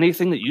think that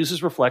anything that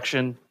uses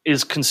reflection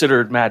is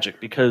considered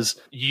magic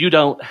because you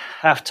don't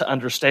have to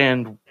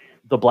understand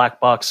the black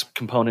box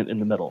component in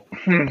the middle.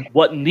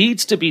 What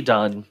needs to be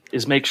done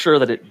is make sure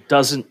that it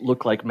doesn't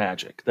look like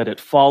magic, that it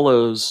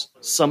follows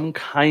some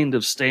kind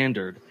of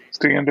standard.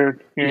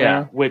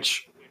 Yeah.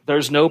 Which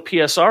there's no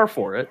PSR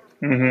for it.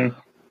 Mm-hmm.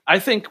 I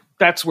think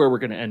that's where we're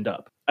going to end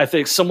up. I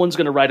think someone's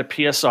going to write a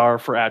PSR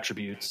for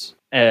attributes,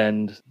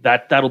 and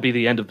that'll be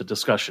the end of the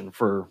discussion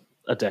for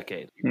a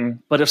decade.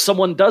 But if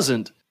someone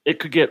doesn't, it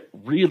could get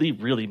really,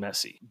 really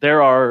messy.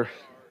 There are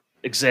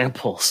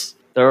examples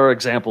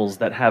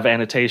that have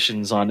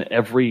annotations on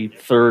every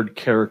third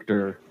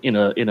character in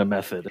a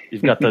method.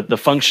 You've got the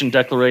function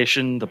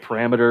declaration, the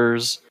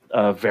parameters,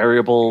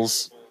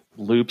 variables,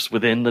 loops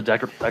within the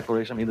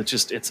declaration. I mean,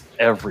 it's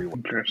everywhere.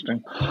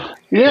 Interesting.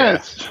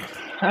 Yes.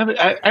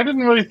 I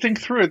didn't really think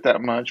through it that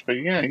much, but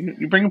yeah,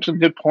 you bring up some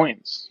good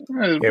points.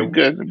 It'd be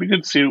good. It'd be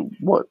good to see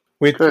what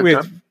We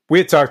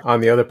had talked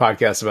on the other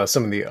podcast about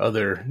some of the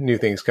other new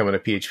things coming to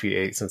PHP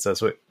 8 since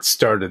that's what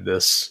started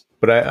this.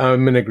 But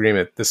I'm in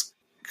agreement. This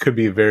could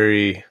be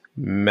very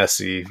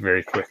messy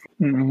very quickly.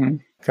 Mm-hmm.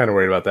 Kind of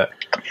worried about that.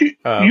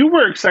 You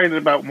were excited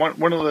about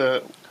one of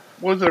the...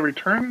 What was the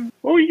return?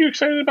 What were you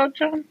excited about,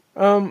 John?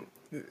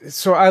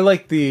 So I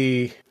like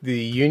the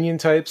union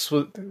types.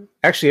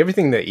 Actually,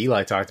 everything that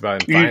Eli talked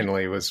about and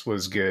finally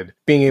was good.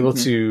 Being able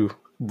to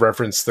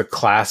reference the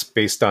class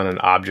based on an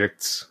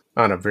object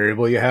on a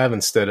variable you have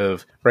instead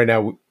of right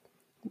now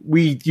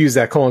we use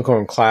that :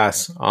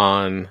 class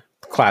on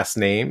class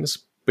names,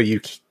 but you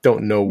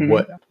don't know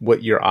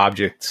what your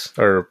object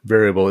or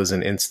variable is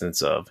an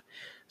instance of.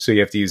 So you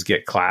have to use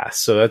get class.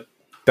 So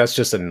that's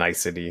just a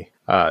nicety.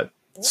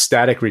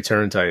 Static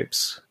return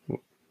types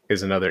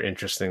is another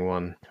interesting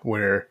one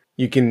where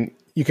you can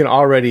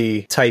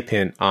already type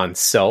hint on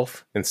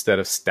self instead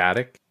of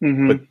static,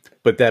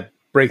 but that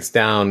breaks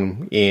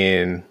down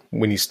in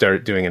when you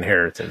start doing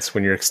inheritance.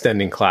 When you're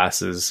extending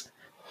classes,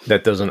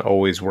 that doesn't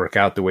always work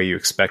out the way you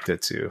expect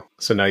it to.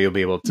 So now you'll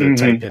be able to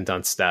type hint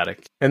on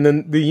static. And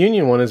then the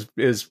union one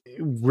is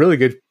really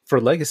good for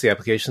legacy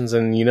applications,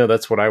 and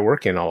that's what I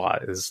work in a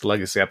lot is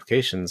legacy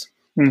applications,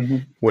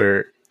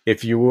 where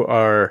if you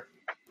are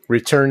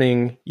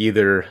returning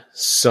either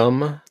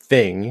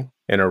something,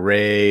 an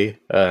array,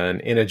 an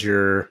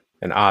integer,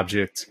 an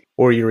object,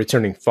 or you're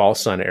returning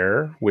false on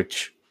error,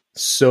 which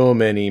so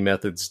many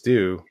methods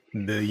do,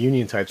 the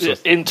union types...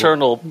 PHP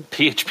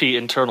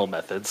internal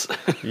methods.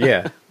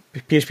 Yeah.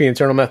 PHP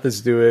internal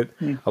methods do it.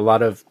 A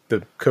lot of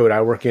the code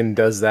I work in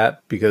does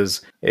that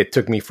because it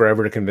took me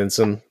forever to convince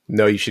them,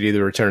 no, you should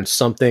either return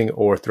something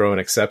or throw an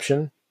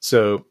exception.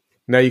 So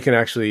now you can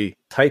actually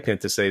type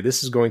hint to say,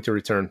 this is going to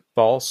return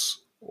false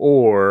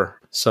or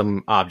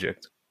some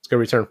object. It's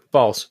going to return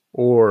false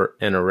or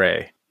an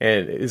array.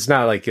 And it's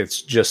not like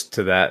it's just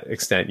to that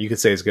extent. You could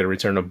say it's going to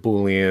return a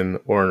Boolean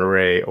or an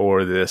array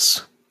or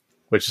this,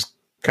 which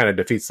kind of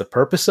defeats the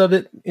purpose of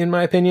it, in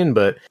my opinion.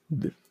 But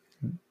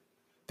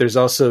there's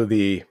also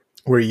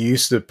where you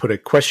used to put a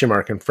question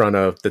mark in front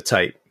of the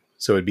type.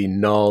 So it'd be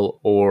null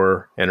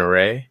or an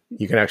array.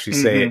 You can actually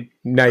say,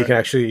 now you can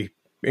actually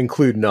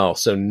include null.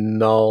 So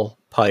null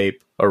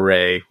pipe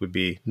array would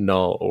be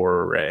null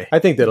or array. I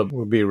think that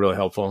would be really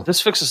helpful.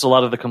 This fixes a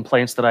lot of the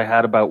complaints that I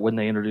had about when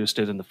they introduced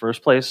it in the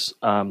first place.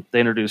 They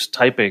introduced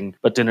typing,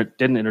 but didn't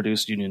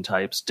introduce union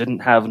types, didn't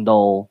have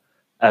null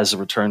as a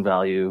return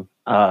value,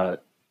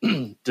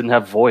 didn't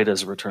have void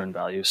as a return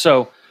value.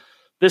 So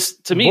this,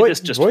 to me, this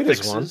just void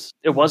fixes.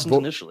 It wasn't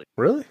initially.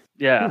 Really?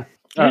 Yeah.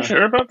 Are you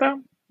sure about that?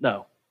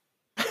 No.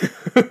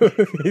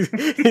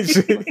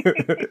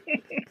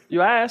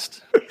 You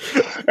asked.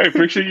 I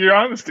appreciate your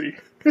honesty.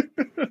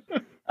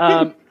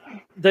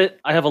 That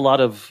I have a lot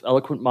of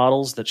Eloquent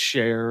models that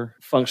share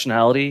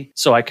functionality,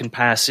 so I can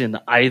pass in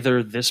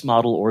either this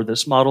model or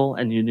this model,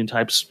 and union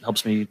types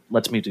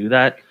lets me do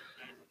that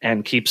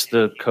and keeps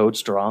the code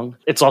strong.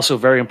 It's also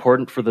very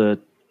important for the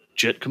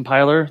JIT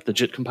compiler. The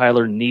JIT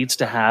compiler needs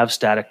to have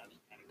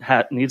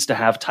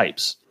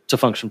types to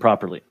function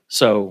properly.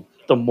 So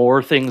the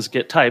more things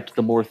get typed,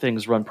 the more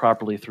things run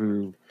properly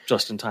through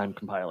just-in-time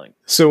compiling.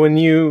 So when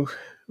you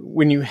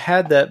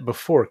had that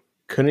before,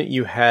 couldn't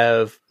you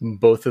have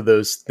both of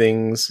those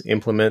things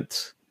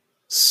implement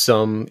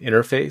some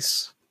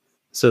interface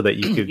so that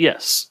you could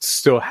yes.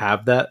 still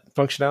have that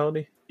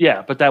functionality?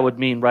 Yeah, but that would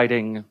mean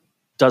writing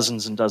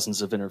dozens and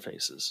dozens of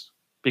interfaces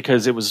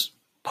because it was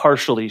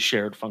partially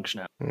shared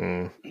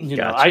functionality.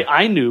 Gotcha.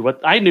 I knew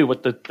what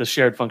the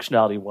shared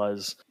functionality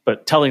was,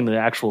 but telling the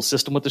actual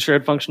system what the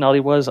shared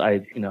functionality was,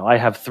 I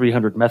have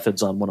 300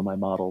 methods on one of my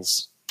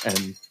models,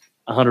 and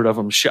 100 of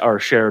them are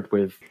shared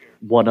with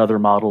one other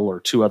model or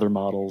two other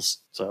models.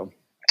 So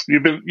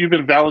you've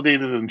been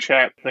validated in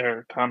chat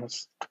there,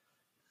 Thomas.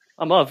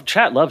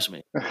 Chat loves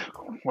me.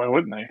 Why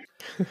wouldn't I?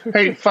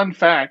 Hey, fun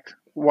fact.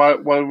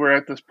 While we're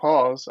at this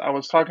pause, I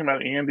was talking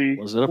about Andy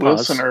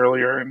Wilson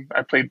earlier, and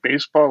I played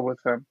baseball with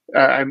him.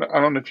 I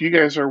don't know if you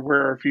guys are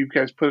aware, if you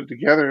guys put it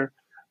together,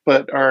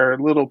 but our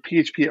little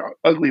PHP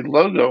ugly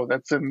logo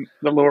that's in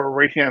the lower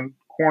right-hand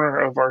corner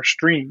of our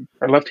stream,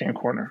 or left-hand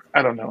corner,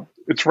 I don't know.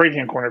 It's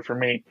right-hand corner for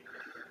me.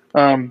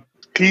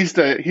 He's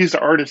the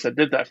artist that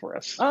did that for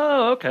us.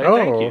 Oh, okay.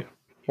 Thank you.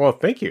 Well,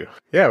 thank you.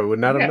 Yeah, we would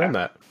not have known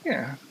that.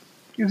 Yeah,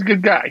 he's a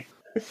good guy.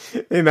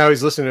 And now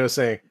he's listening to us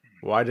saying,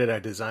 why did I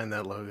design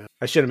that logo?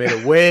 I should have made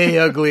it way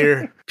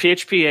uglier.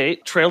 PHP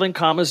 8, trailing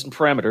commas and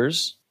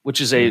parameters,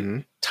 which is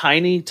a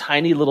tiny,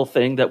 tiny little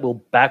thing that will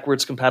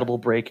backwards compatible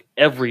break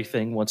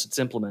everything once it's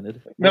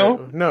implemented.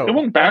 No, it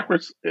won't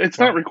backwards. It's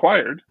not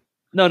required.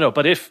 No,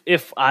 but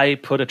if I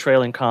put a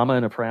trailing comma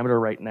in a parameter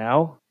right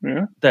now,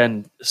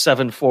 then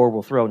 7.4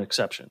 will throw an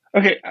exception.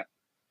 Okay,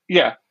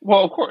 yeah.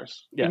 Well, of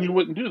course, and you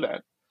wouldn't do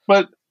that.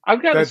 But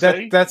I've got to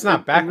say that's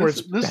not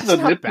backwards. This is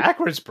not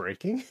backwards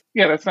breaking.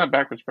 Yeah, that's not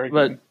backwards breaking.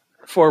 But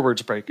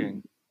forwards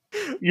breaking.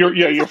 You're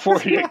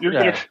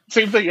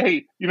same thing.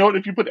 Hey, you know what?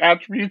 If you put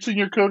attributes in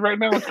your code right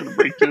now, it's going to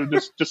break too.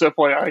 Just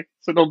FYI,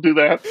 so don't do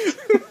that.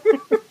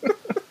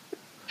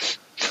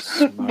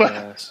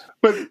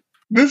 but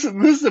this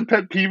is a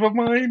pet peeve of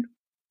mine.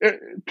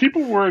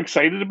 People were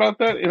excited about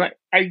that, and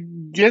I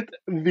get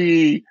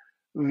the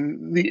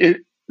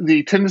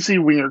tendency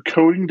when you're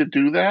coding to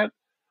do that,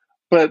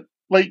 but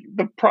like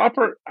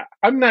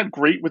I'm not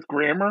great with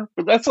grammar,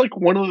 but that's like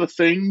one of the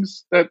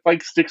things that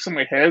like sticks in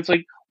my head. It's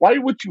like, why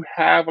would you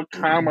have a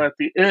comma at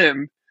the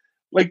end?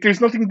 Like,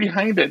 there's nothing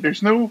behind it.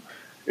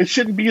 It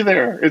shouldn't be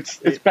there. It's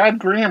bad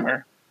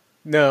grammar.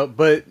 No,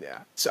 but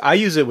so I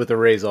use it with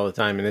arrays all the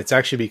time, and it's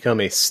actually become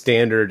a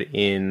standard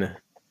in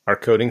our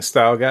coding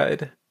style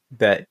guide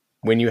that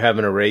when you have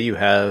an array, you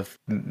have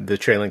the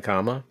trailing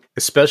comma,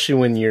 especially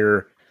when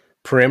your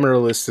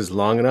parameter list is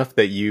long enough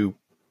that you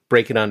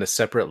break it onto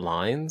separate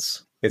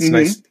lines. It's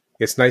nice.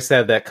 It's nice to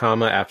have that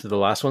comma after the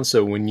last one.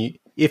 So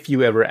if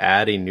you ever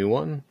add a new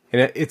one,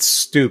 and it's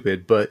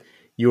stupid, but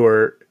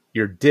your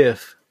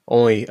diff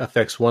only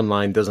affects one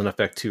line, doesn't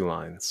affect two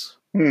lines.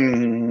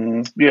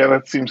 Yeah,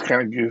 that seems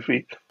kind of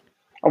goofy.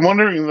 I'm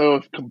wondering though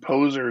if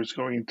Composer is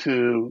going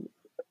to.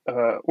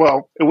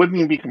 Well, it wouldn't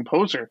even be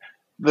Composer.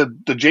 The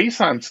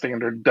JSON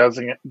standard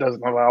doesn't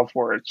allow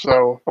for it.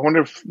 So I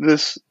wonder if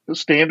this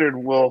standard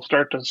will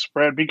start to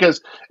spread,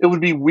 because it would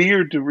be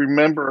weird to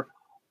remember,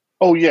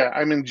 oh yeah,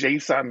 I'm in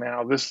JSON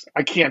now.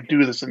 I can't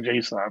do this in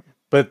JSON.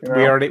 But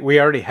we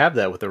already have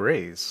that with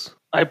arrays.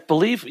 I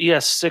believe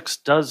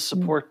ES6 does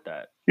support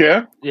that.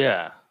 Yeah?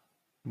 Yeah.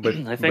 But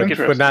I think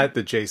but not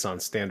the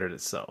JSON standard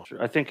itself.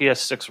 I think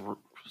ES6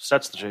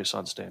 sets the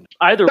JSON standard.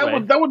 Either way.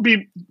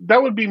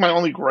 That would be my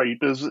only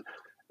gripe, is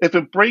if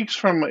it breaks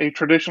from a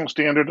traditional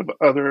standard of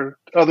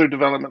other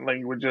development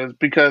languages,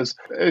 because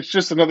it's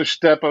just another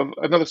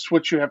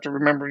switch you have to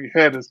remember in your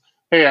head is,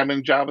 hey, I'm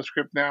in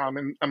JavaScript now, I'm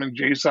in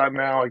JSON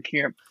now,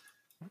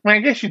 I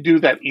guess you do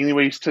that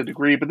anyways to a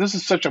degree, but this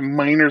is such a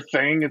minor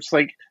thing. It's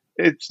like,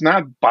 it's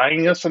not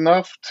buying us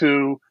enough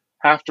to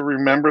have to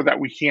remember that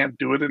we can't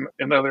do it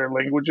in other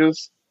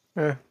languages.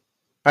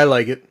 I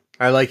like it.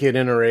 I like it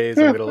in arrays.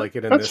 I'm Yeah, gonna like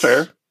it in that's this.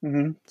 fair.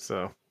 Mm-hmm.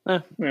 So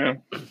Yeah.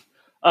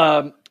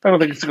 I don't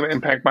think it's going to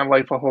impact my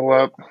life a whole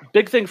lot.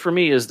 Big thing for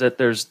me is that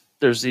there's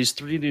these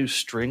 3 new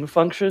string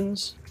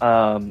functions,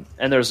 and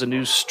there's a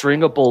new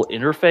stringable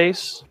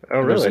interface. oh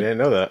really? I didn't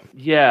know that.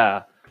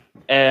 Yeah,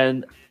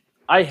 and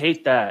I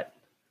hate that.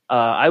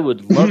 I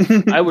would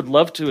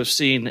love to have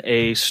seen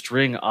a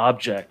string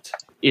object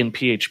in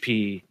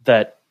PHP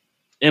that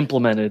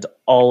implemented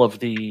all of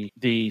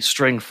the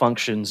string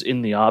functions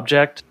in the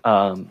object.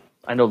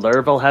 I know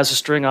Laravel has a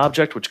string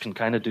object which can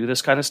kind of do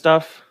this kind of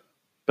stuff,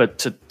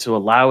 but to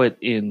allow it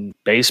in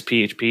base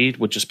PHP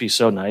would just be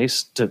so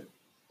nice to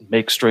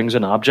make strings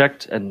an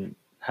object and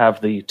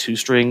have the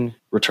toString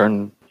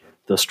return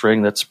the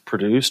string that's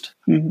produced.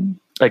 Mm-hmm.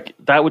 Like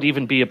that would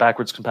even be a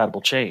backwards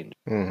compatible change.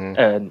 Mm-hmm.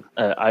 And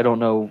I don't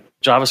know,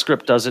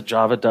 JavaScript does it,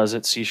 Java does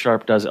it, C#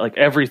 does it. Like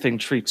everything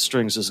treats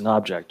strings as an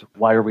object.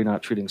 Why are we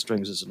not treating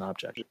strings as an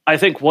object? I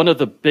think one of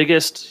the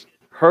biggest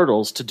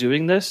hurdles to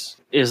doing this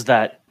is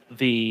that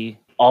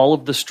all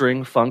of the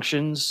string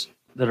functions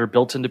that are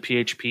built into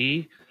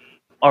PHP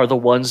are the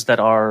ones that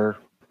are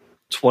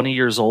 20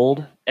 years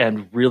old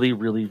and really,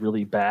 really,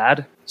 really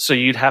bad. So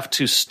you'd have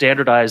to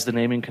standardize the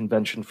naming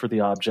convention for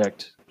the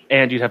object,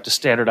 and you'd have to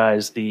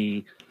standardize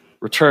the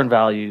return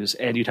values,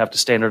 and you'd have to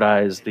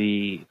standardize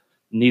the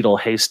needle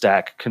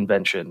haystack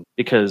convention.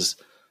 Because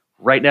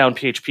right now in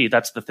PHP,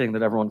 that's the thing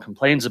that everyone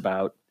complains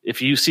about.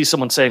 If you see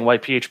someone saying why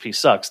PHP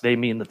sucks, they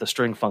mean that the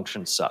string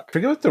functions suck. I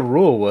forget what the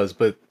rule was,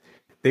 but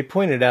they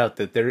pointed out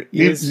that there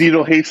is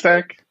needle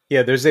haystack.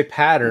 Yeah, there's a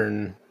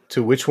pattern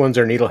to which ones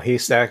are needle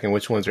haystack and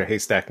which ones are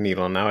haystack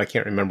needle. Now I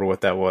can't remember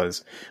what that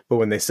was, but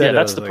when they said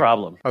that's the like,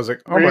 problem. I was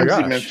like, oh Ramsey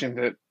my gosh. mentioned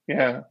it.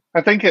 Yeah,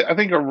 I think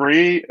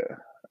Array.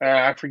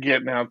 I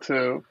forget now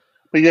too,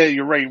 but yeah,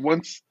 you're right.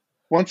 Once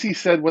he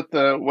said what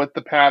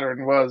the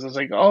pattern was, I was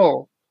like,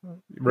 oh,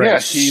 right. Yeah,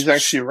 he's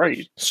actually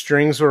right.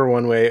 Strings were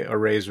one way,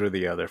 arrays were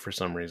the other for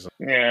some reason.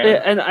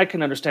 Yeah, and I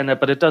can understand that,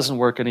 but it doesn't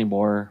work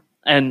anymore.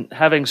 And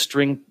having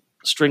string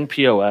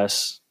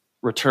POS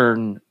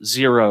return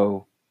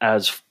 0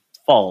 as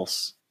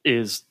false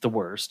is the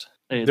worst.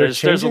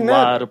 There's a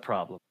lot of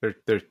problems.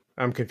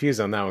 I'm confused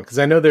on that one because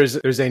I know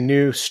there's a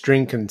new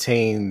string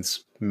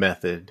contains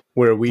method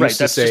where we used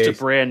to say that's just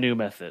a brand new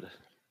method.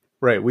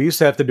 Right, we used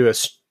to have to do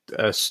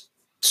a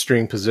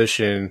string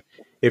position.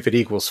 If it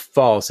equals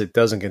false, it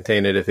doesn't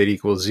contain it. If it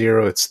equals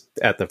 0, it's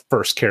at the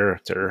first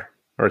character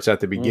or it's at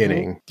the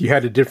beginning. Mm-hmm. You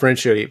had to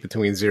differentiate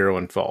between 0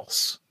 and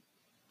false,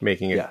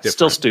 making it different.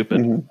 Still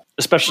stupid,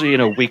 especially in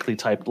a weakly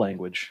typed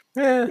language.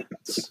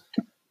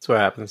 That's what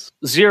happens.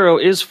 0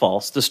 is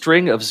false. The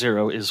string of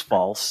 0 is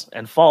false,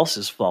 and false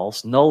is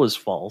false. Null is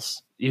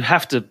false. You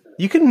have to.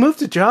 You can move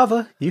to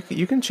Java. You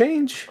can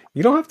change.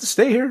 You don't have to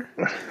stay here.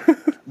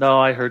 No,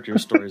 I heard your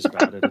stories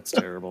about it. It's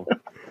terrible.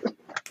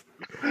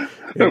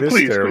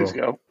 Please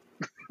go.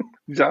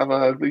 Java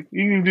ugly.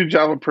 You can do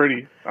Java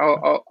pretty.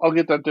 I'll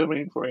get that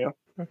domain for you.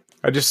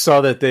 I just saw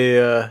that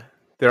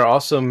they're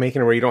also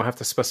making it where you don't have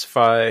to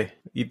specify.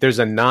 There's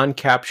a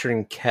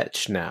non-capturing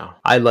catch now.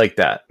 I like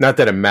that. Not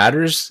that it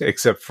matters,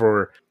 except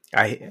for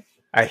I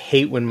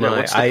hate when my.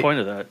 What's the point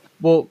of that?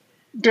 Well,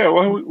 yeah.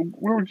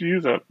 Where would you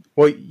use that?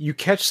 Well, you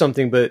catch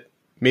something, but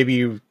maybe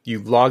you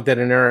log that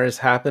an error has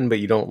happened, but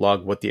you don't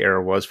log what the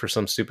error was for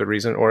some stupid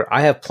reason. Or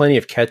I have plenty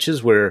of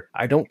catches where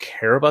I don't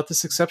care about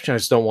this exception. I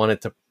just don't want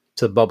it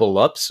to bubble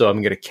up. So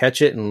I'm going to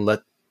catch it and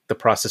let the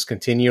process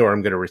continue, or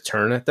I'm going to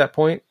return at that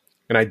point.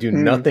 And I do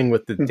nothing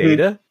with the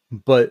data,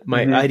 but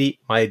my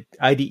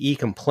IDE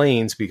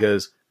complains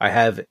because I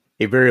have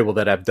a variable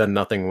that I've done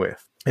nothing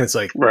with. And it's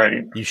like,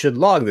 right, you should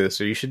log this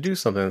or you should do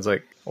something. It's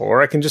like,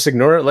 or I can just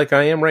ignore it like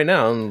I am right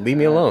now and leave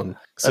me alone.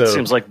 That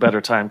seems like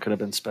better time could have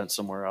been spent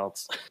somewhere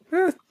else.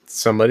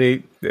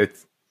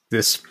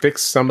 This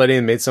fixed somebody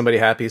and made somebody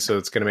happy, so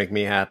it's going to make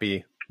me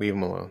happy. Leave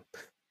them alone.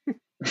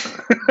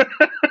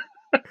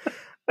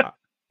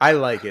 I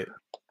like it.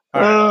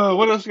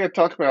 What else you got to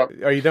talk about?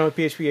 Are you done with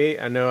PHP 8?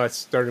 I know I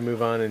started to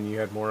move on and you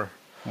had more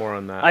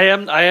on that.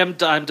 I'm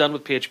done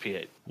with PHP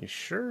 8. You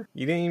sure?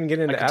 You didn't even get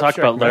into I can talk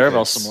about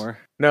Laravel some more.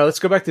 No, let's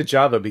go back to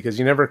Java because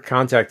you never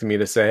contacted me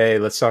to say, hey,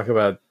 let's talk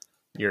about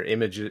your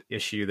image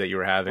issue that you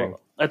were having.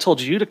 Well, I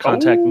told you to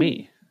contact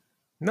me.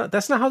 No,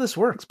 that's not how this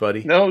works,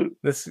 buddy. No.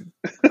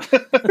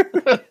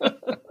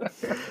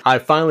 I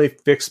finally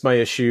fixed my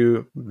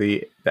issue.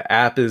 The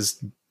app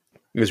is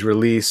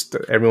released.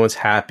 Everyone's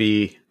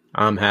happy.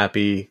 I'm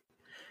happy.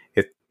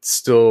 It's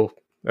still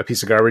a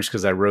piece of garbage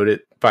because I wrote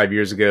it 5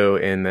 years ago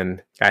and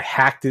then I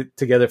hacked it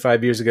together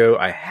 5 years ago.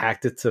 I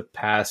hacked it to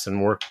pass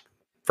and work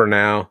for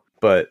now,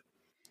 but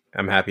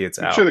I'm happy it's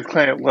out. I'm sure the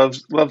client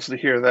loves to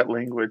hear that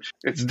language.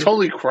 It's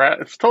totally crap.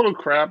 It's total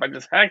crap. I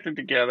just hacked it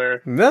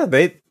together. No,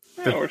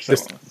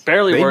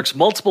 barely works.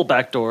 Multiple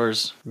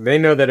backdoors. They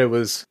know that it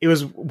was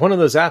one of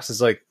those apps.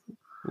 It's like,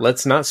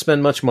 let's not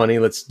spend much money.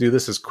 Let's do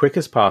this as quick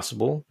as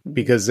possible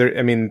because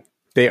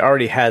they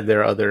already had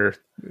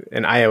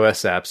an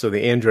iOS app. So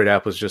the Android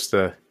app was just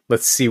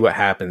let's see what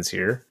happens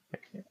here.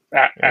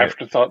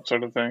 afterthought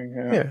sort of thing.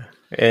 Yeah.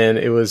 And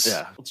it was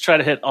let's try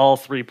to hit all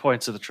 3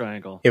 points of the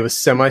triangle. It was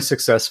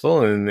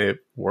semi-successful, and it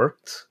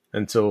worked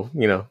until,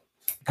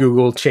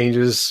 Google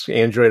changes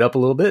Android up a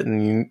little bit,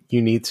 and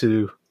you need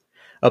to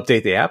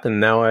update the app. And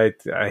now I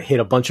hit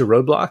a bunch of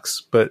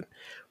roadblocks, but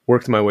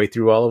worked my way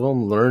through all of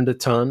them, learned a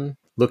ton,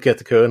 look at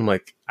the code. I'm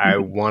like,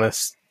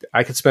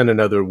 I could spend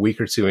another week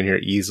or two in here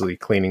easily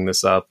cleaning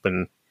this up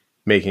and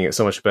making it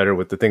so much better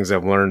with the things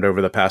I've learned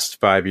over the past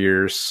 5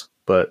 years,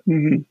 but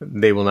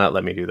they will not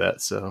let me do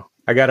that. So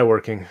I got it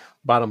working.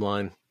 Bottom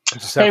line.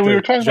 Hey, we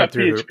were talking about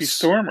PHP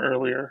Storm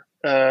earlier.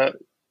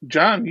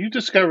 John, you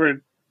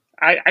discovered,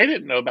 I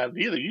didn't know about it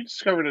either. You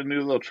discovered a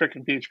new little trick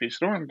in PHP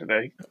Storm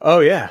today. Oh,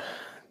 yeah.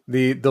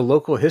 The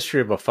local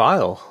history of a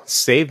file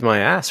saved my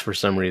ass for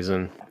some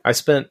reason. I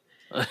spent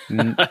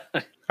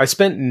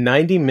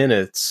 90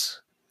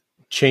 minutes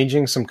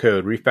changing some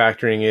code,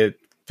 refactoring it,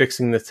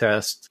 fixing the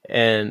test,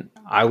 and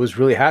I was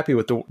really happy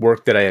with the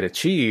work that I had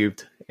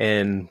achieved,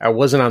 and I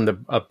wasn't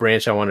on a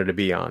branch I wanted to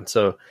be on.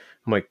 So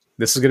I'm like,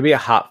 this is going to be a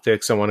hot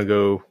fix. I want to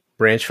go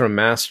branch from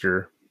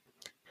master.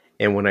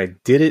 And when I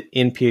did it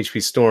in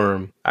PHP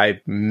Storm, I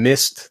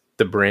missed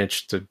the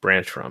branch to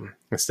branch from.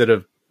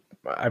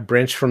 I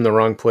branched from the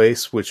wrong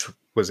place, which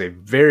was a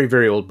very,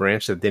 very old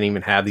branch that didn't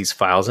even have these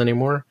files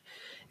anymore.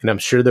 And I'm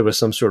sure there was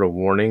some sort of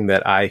warning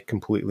that I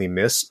completely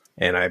missed.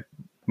 And I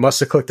must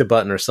have clicked a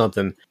button or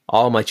something.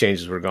 All my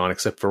changes were gone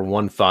except for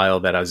one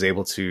file that I was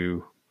able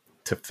to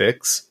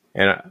fix.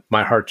 And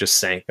my heart just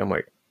sank. I'm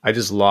like, I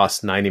just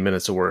lost 90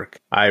 minutes of work.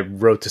 I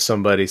wrote to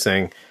somebody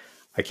saying,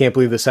 I can't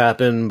believe this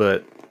happened,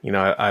 but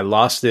I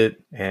lost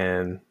it.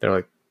 And they're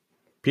like,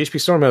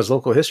 PHP Storm has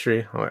local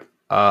history. I'm like,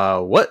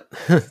 what?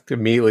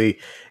 Immediately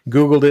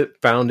Googled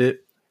it, found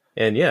it.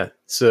 And yeah,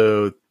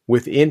 so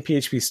within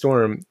PHP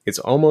Storm, it's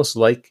almost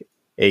like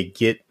a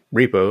Git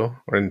repo,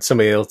 and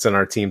somebody else on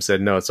our team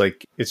said, no,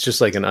 it's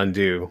just like an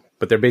undo,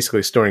 but they're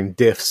basically storing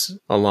diffs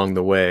along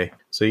the way.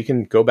 So you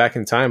can go back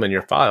in time on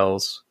your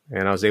files,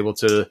 and I was able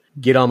to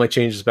get all my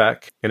changes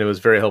back, and it was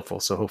very helpful.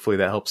 So hopefully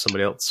that helps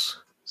somebody else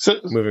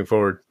moving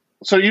forward.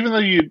 So even though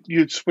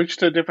you'd switched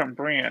to a different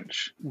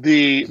branch,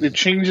 the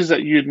changes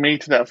that you had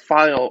made to that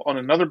file on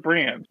another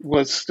branch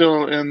was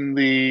still in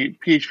the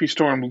PHP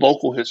Storm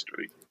local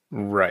history.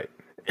 Right.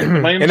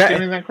 Am I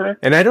understanding that correct?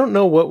 And I don't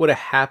know what would have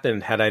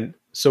happened had I...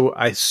 So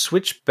I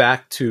switched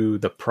back to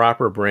the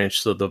proper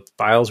branch, so the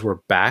files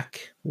were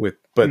back with,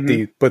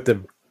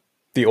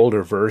 the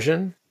older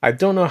version. I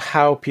don't know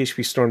how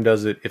PHP Storm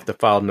does it if the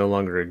file no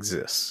longer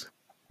exists,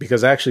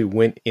 because I actually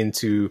went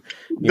into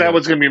that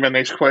was going to be my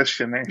next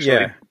question. Actually,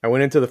 yeah, I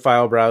went into the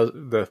file browser,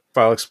 the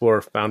file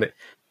explorer, found it.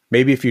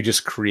 Maybe if you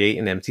just create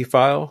an empty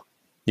file,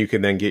 you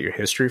can then get your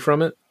history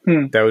from it.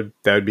 That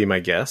would be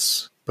my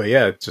guess. But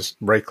yeah, just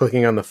right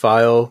clicking on the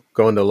file,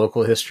 going to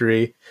local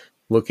history,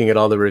 looking at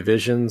all the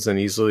revisions, and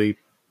easily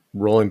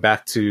rolling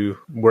back to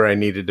where I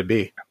needed to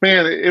be.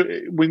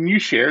 Man, when you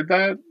shared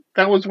that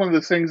was one of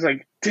the things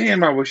like,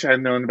 damn, I wish I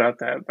had known about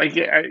that. Like,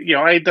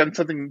 I had done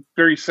something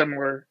very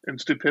similar in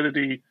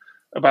Stupidity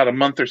about a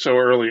month or so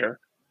earlier.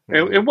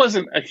 Mm-hmm. It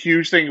wasn't a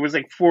huge thing. It was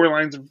like four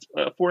lines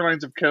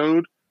of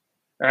code.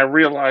 And I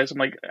realized, I'm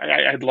like,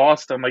 I'd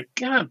lost them. Like,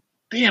 God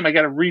damn, I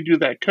got to redo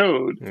that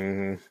code.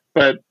 Mm-hmm.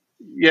 But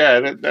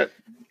yeah,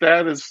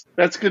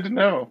 that's good to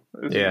know.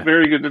 It's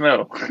very good to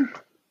know.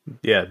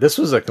 Yeah, this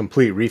was a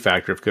complete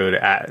refactor of code,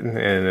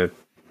 and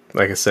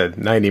like I said,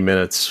 90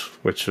 minutes,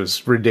 which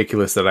was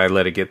ridiculous that I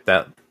let it get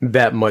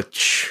that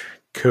much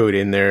code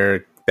in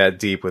there that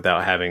deep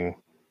without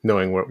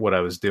knowing what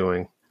I was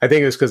doing. I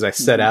think it was because I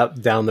set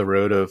out down the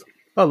road of,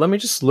 let me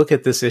just look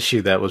at this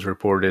issue that was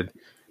reported,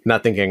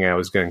 not thinking I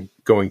was going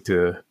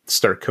to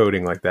start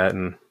coding like that,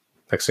 and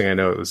next thing I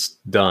know, it was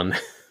done.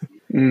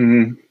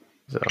 Mm-hmm.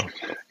 So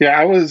yeah,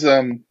 I was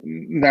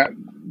not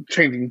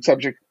changing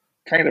subject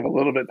kind of a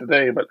little bit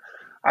today, but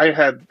I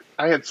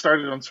had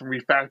started on some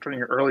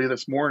refactoring early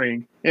this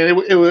morning,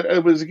 and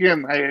it was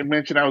again, I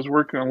mentioned I was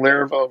working on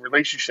Laravel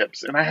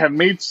relationships, and I had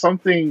made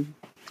something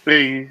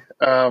a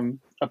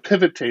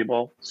pivot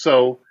table,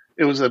 so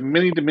it was a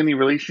many-to-many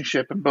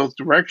relationship in both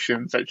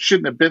directions. That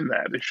shouldn't have been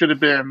that. It should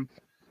have been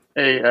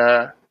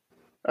a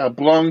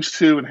belongs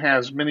to and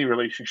has many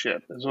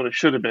relationship is what it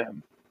should have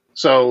been.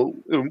 So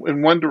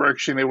in one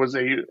direction it was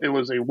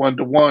a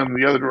one-to-one.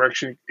 The other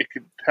direction it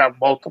could have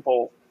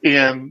multiple.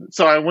 And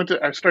so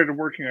I started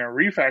working on a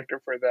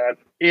refactor for that.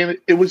 And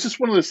it was just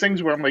one of those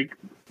things where I'm like,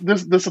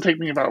 this will take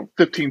me about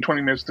 15,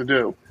 20 minutes to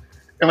do.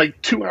 And like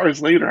 2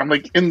 hours later, I'm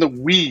like in the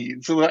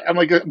weeds. So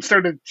I'm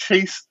starting to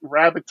chase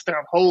rabbits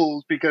down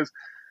holes because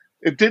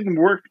it didn't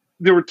work.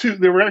 There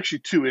were actually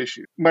two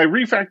issues. My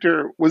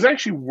refactor was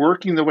actually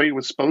working the way it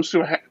was supposed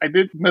to. I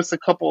did miss a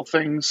couple of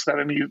things that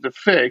I needed to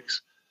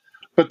fix,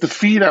 but the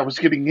feed I was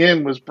getting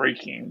in was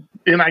breaking.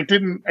 And I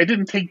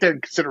didn't take that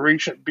in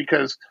consideration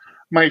because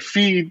my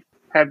feed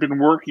had been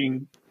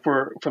working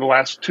for the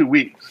last 2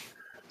 weeks.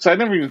 So I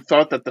never even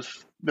thought that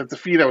the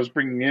feed I was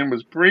bringing in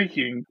was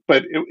breaking,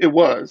 but it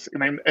was,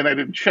 and I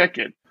didn't check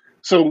it.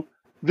 So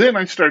Then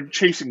I started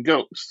chasing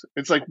ghosts.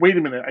 It's like, wait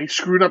a minute, I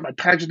screwed up. My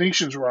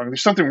pagination's wrong.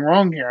 There's something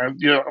wrong here.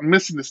 I'm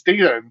missing this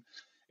data.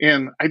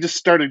 And I just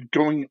started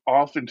going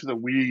off into the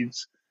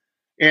weeds.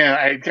 And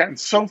I had gotten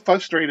so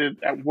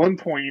frustrated at one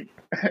point.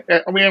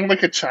 I mean, I'm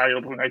like a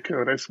child when I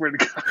code. I swear to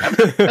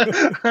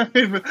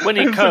God. When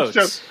he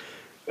codes,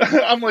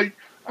 I'm like,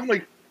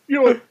 you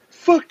know what?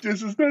 Fuck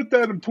this. It's not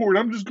that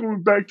important. I'm just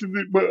going back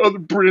to my other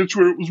branch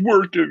where it was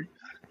working.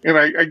 And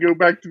I go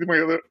back to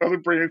my other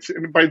branch,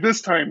 and by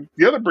this time,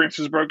 the other branch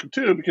is broken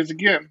too, because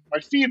again, my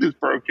feed is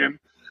broken.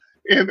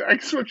 And I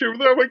switch over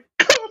there. I'm like,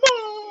 come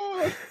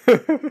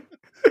on!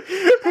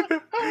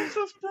 How is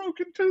this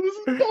broken too? This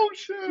is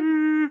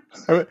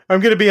bullshit.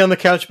 I'm going to be on the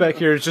couch back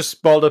here,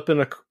 just balled up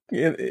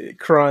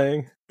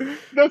crying.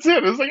 That's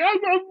it. It's like,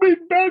 I've made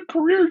bad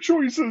career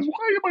choices.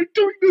 Why am I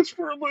doing this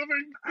for a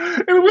living?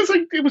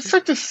 And it was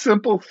such a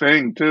simple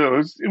thing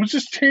too. It was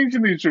just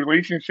changing these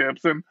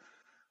relationships, and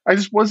I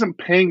just wasn't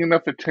paying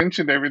enough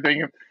attention to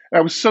everything. And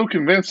I was so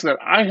convinced that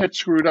I had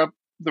screwed up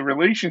the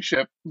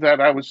relationship that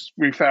I was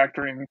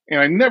refactoring. And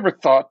I never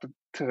thought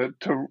to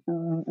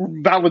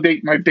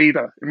validate my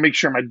data and make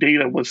sure my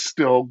data was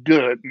still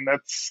good. And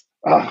that's,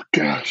 oh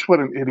gosh, what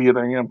an idiot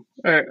I am.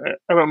 I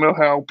don't know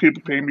how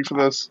people pay me for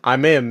this. I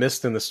may have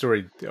missed in the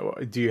story.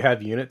 Do you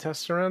have unit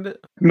tests around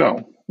it?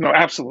 No,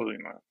 absolutely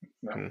not.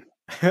 No.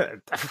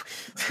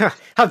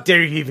 How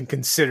dare you even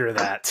consider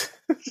that?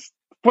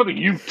 What are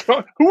you?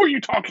 Who are you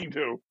talking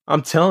to?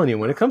 I'm telling you,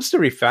 when it comes to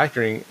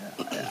refactoring,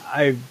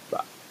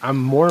 I'm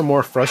more and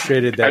more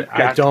frustrated that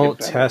I don't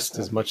test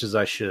as much as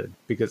I should,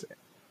 because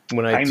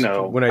when I do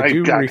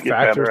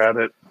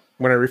refactor,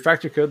 when I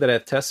refactor code that I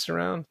have tests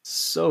around,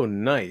 so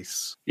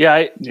nice. Yeah,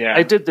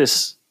 I did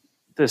this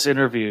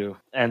interview,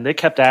 and they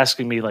kept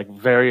asking me like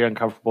very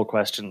uncomfortable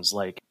questions,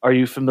 like, "Are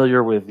you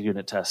familiar with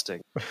unit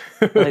testing?"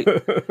 Like,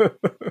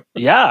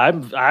 yeah,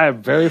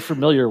 I'm very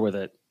familiar with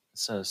it.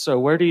 So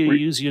where do you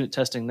use unit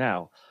testing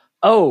now?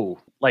 Oh,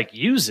 like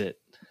use it?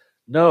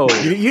 No,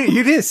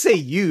 you didn't say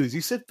use. You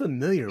said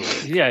familiar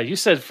with. Yeah, you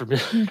said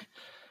familiar.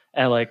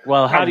 And like,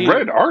 well, how do you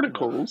read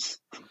articles?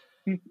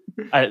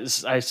 A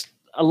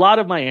lot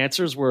of my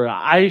answers were,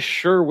 I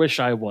sure wish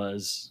I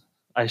was.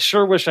 I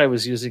sure wish I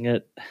was using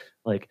it.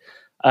 Like,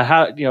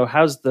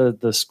 how's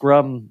the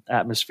Scrum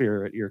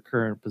atmosphere at your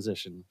current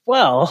position?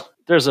 Well,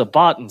 there's a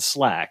bot in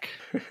Slack.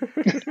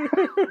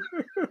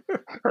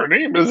 Her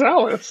name is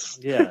Alice.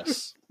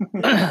 Yes.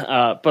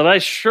 But I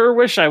sure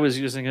wish I was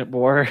using it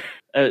more.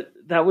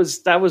 That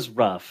was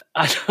rough.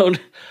 I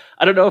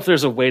don't know if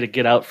there's a way to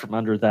get out from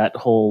under that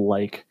whole,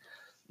 like,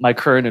 my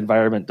current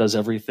environment does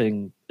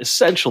everything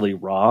essentially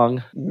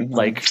wrong. Mm-hmm.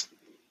 Like,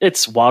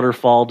 it's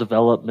waterfall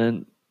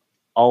development.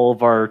 All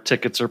of our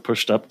tickets are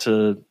pushed up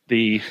to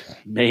the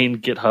main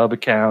GitHub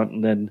account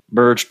and then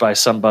merged by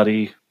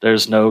somebody.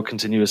 There's no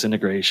continuous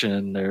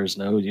integration. There's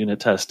no unit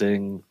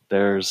testing.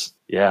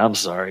 I'm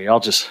sorry. I'll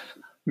just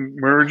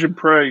merge and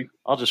pray.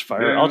 I'll just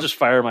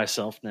fire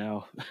myself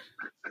now.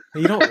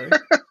 You don't.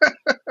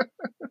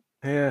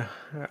 Yeah,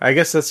 I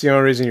guess that's the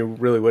only reason you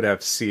really would have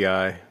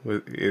CI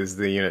is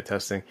the unit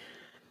testing.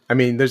 I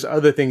mean, there's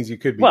other things you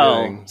could be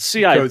doing.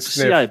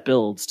 CI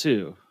builds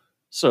too.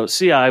 So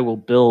CI will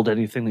build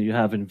anything that you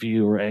have in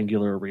Vue or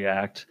Angular or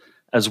React,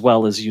 as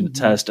well as unit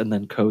test and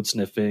then code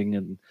sniffing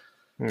and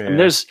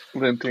there's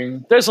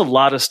linting. There's a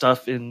lot of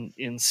stuff in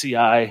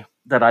CI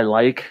that I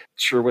like.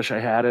 Sure wish I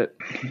had it.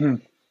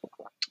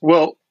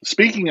 Well,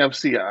 speaking of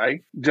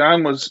CI,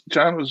 John was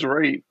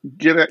right.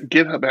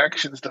 GitHub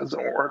Actions doesn't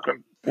work when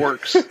it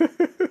works.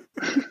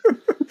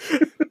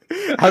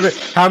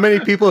 How many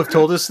people have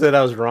told us that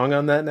I was wrong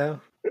on that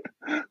now?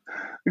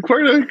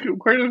 Quite a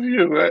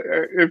few.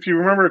 If you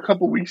remember a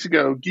couple weeks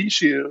ago,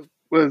 Gishu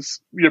was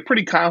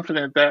pretty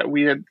confident that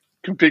we had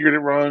configured it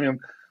wrong,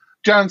 and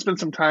John spent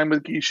some time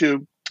with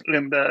Gishu,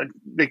 and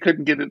they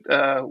couldn't get it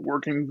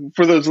working.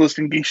 For those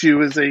listening,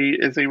 Gishu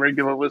is a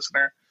regular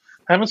listener.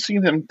 I haven't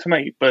seen him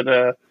tonight, but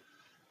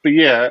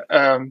yeah.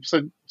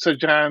 So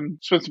John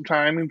spent some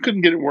time and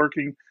couldn't get it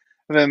working.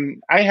 And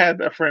then I had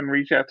a friend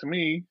reach out to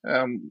me.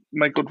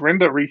 Michael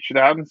Drinda reached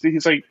out and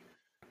he's like,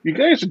 "You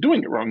guys are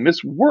doing it wrong.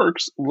 This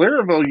works.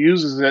 Laravel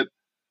uses it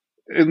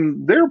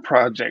in their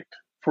project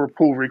for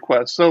pull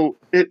requests, so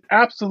it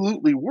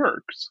absolutely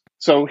works."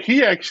 So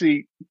he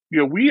actually,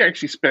 we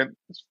actually spent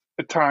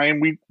a time.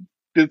 We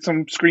did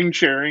some screen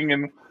sharing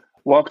and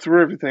walked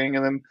through everything,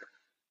 and then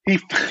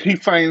he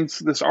finds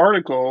this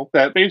article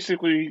that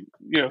basically,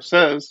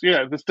 says,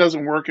 yeah, this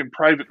doesn't work in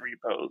private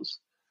repos.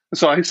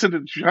 So I said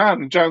to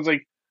John, and John's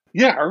like,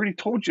 "Yeah, I already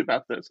told you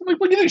about this." I'm like,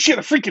 "Well, you didn't share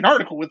a freaking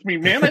article with me,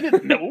 man. I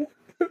didn't know.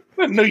 I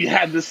didn't know you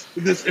had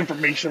this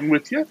information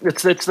with you."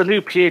 It's the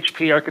new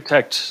PHP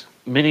Architect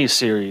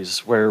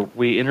mini-series where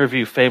we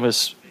interview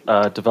famous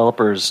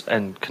developers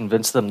and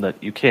convince them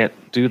that you can't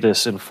do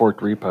this in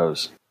forked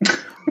repos.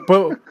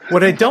 But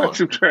what I don't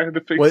trying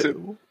to fix it.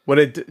 What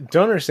I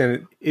don't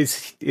understand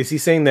is he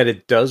saying that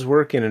it does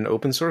work in an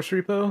open source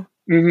repo?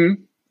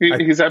 Mm-hmm.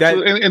 He's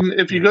absolutely. And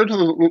if you go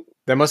to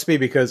that must be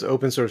because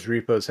open source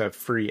repos have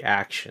free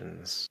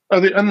actions. Are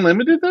they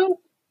unlimited though?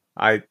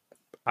 I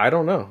I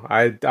don't know.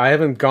 I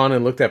haven't gone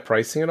and looked at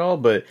pricing at all,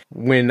 but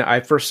when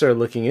I first started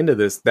looking into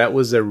this, that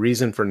was a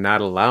reason for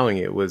not allowing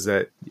it, was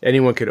that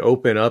anyone could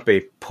open up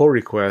a pull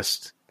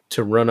request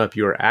to run up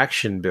your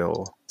action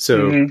bill.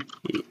 So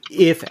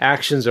if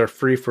actions are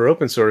free for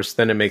open source,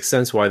 then it makes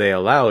sense why they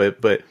allow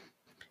it. But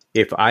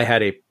if I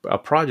had a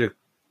project,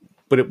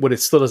 but what it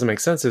still doesn't make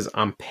sense is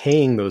I'm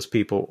paying those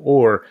people,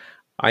 or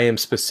I am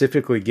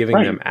specifically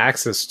giving them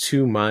access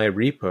to my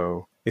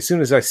repo. As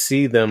soon as I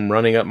see them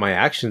running up my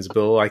actions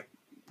bill, I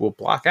will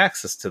block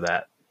access to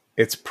that.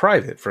 It's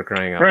private, for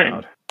crying out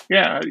loud.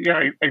 Yeah,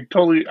 I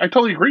totally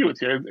agree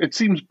with you. It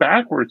seems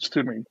backwards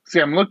to me. See,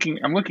 I'm looking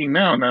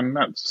now and I'm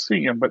not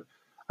seeing him, but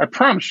I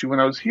promise you, when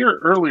I was here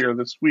earlier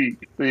this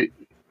week,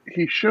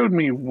 he showed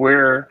me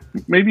where,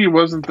 maybe it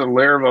wasn't the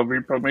Laravel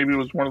repo, maybe it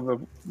was one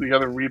of the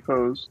other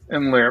repos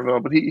in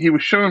Laravel, but he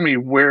was showing me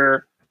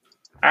where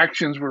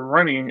actions were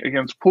running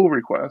against pull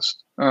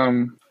requests.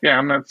 I'm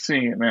not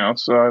seeing it now,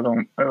 so I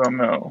don't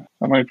know.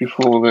 I might be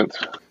full of it.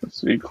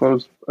 Let's see,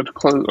 close.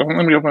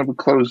 Let me open up a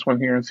closed one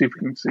here and see if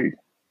we can see.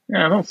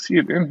 Yeah, I don't see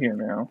it in here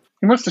now.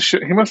 He must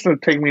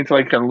have taken me to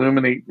like an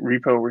Illuminate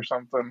repo or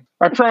something.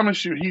 I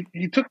promise you,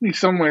 he took me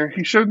somewhere.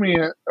 He showed me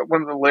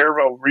one of the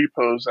Laravel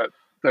repos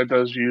that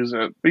does use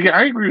it. But yeah,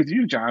 I agree with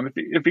you, John.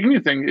 If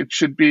anything, it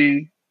should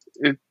be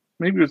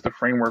maybe it was the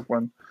framework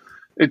one.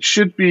 It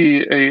should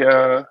be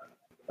a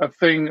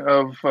thing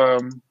of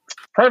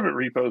private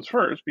repos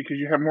first, because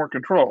you have more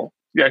control.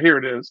 Yeah, here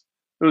it is.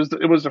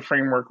 It was the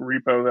framework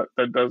repo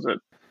that does it.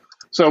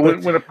 So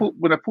when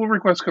a pull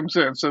request comes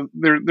in, so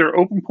there are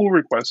open pull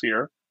requests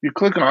here. You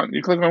click on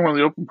one of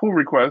the open pull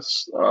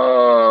requests.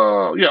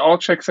 Oh, yeah, all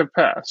checks have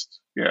passed.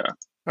 Yeah.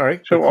 All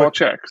right. Show all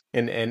checks.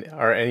 And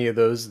are any of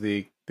those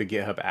the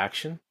GitHub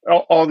action?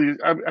 All these,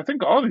 I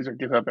think all these are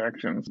GitHub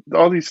actions.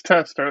 All these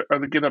tests are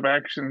the GitHub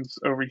actions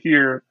over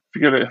here.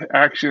 If you go to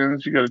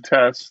actions, you go to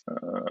tests.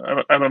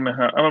 I don't know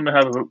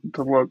how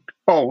to look.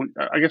 Oh,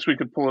 I guess we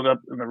could pull it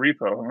up in the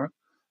repo, huh?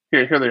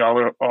 Here they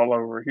all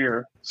over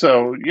here.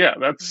 So yeah,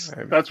 that's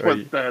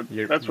what that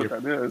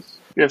is.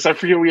 Yes, I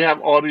forget we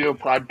have audio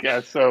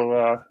podcasts.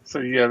 So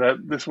yeah,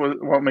 this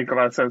won't make a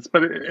lot of sense.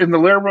 But in the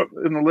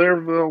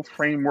Laravel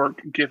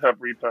framework GitHub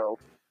repo,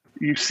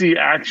 you see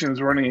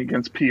actions running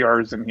against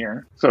PRs in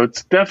here. So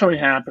it's definitely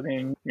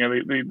happening. You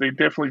know, they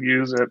definitely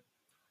use it.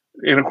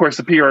 And of course,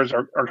 the PRs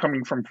are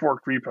coming from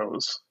forked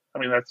repos. I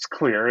mean, that's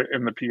clear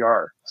in the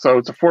PR. So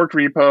it's a forked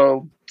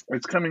repo.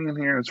 It's coming in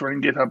here and it's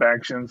running GitHub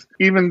actions.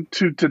 Even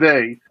to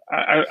today,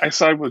 I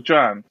side with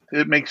John.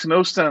 It makes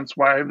no sense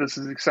why this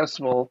is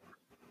accessible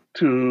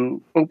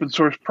to open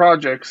source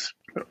projects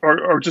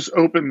or just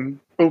open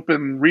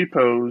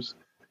repos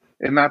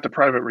and not to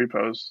private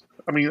repos.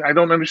 I mean, I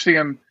don't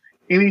understand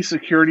any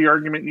security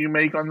argument you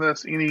make on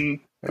this.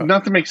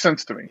 Nothing makes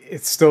sense to me.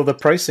 It's still the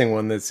pricing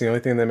one that's the only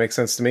thing that makes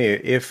sense to me.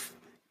 If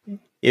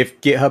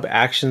GitHub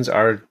actions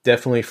are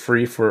definitely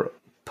free for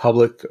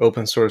public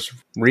open source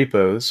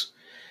repos,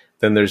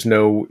 then there's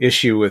no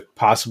issue with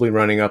possibly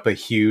running up a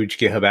huge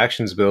GitHub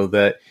actions bill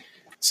that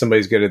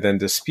somebody's going to then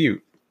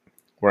dispute.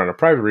 We're on a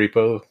private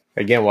repo.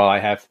 Again, while I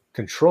have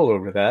control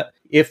over that,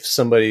 if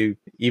somebody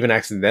even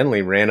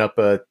accidentally ran up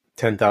a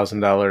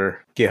 $10,000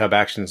 GitHub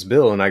actions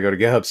bill and I go to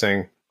GitHub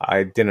saying,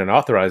 I didn't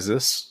authorize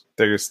this,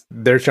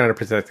 they're trying to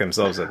protect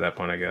themselves at that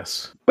point, I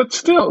guess. But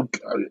still,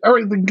 all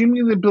right, then give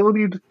me the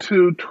ability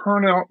to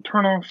turn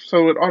off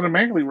so it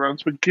automatically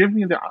runs, but give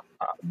me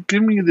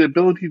the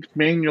ability to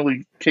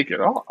manually kick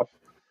it off.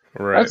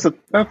 Right.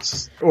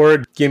 Or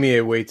give me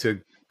a way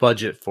to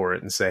budget for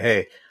it and say,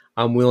 hey,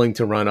 I'm willing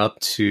to run up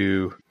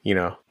to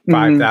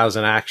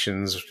 5,000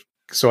 actions,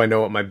 so I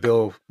know what my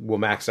bill will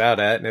max out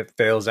at, and it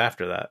fails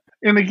after that.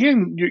 And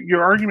again,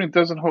 your argument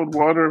doesn't hold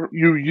water.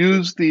 You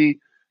use the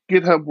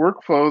GitHub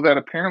workflow that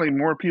apparently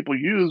more people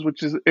use,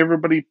 which is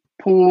everybody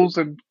pulls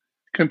and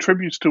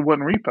contributes to one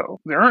repo.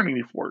 There aren't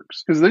any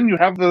forks, because then you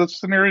have the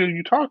scenario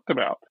you talked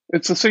about.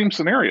 It's the same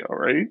scenario,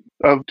 right?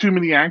 Of too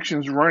many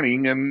actions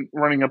running and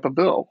running up a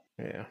bill.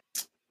 Yeah.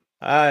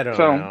 I don't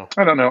know.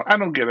 I don't know. I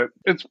don't get it.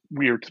 It's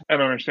weird. I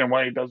don't understand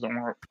why it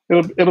doesn't work.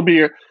 It'll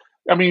be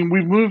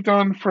we've moved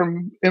on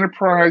from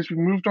Enterprise. We've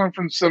moved on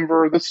from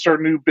Simver. This is our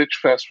new bitch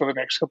fest for the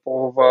next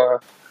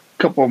couple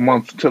of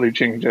months until they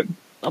change it.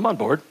 I'm on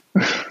board.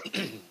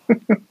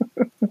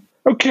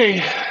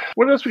 Okay,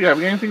 what else we got?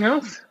 Anything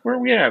else? Where are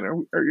we at?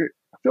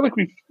 I feel like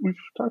we've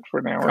talked for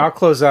an hour. I'll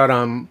close out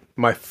on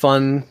my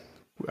fun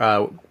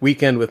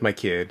weekend with my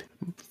kid.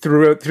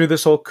 Through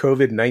this whole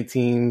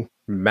COVID-19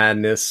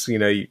 madness,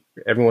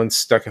 everyone's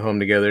stuck at home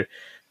together.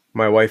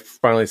 My wife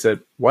finally said,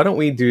 "Why don't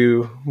we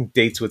do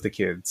dates with the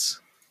kids?"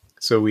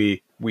 So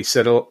we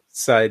set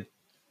aside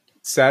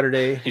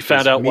Saturday. You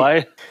found out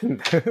why?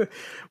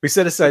 We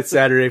set aside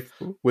Saturday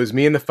was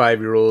me and the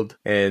 5-year-old,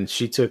 and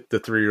she took the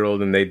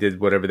 3-year-old, and they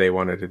did whatever they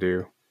wanted to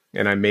do.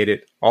 And I made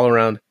it all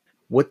around,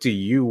 what do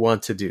you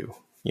want to do?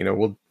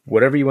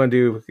 Whatever you want to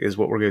do is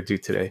what we're going to do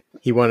today.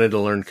 He wanted to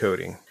learn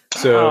coding.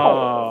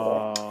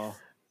 So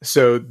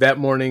that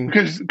morning,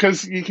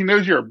 because he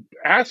knows you're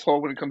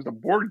asshole when it comes to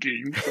board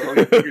games. So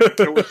I figured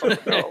there was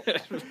something else.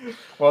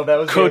 Well, that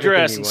was the Code other your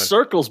thing ass he in wanted.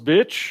 circles,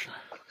 bitch.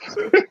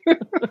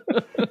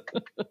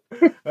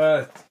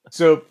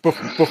 So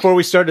before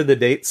we started the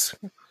dates,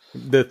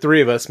 the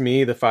three of us,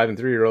 me, the 5 and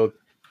 3-year-old,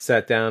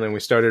 sat down and we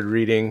started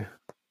reading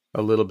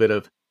a little bit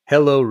of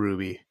Hello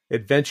Ruby,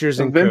 Adventures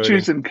in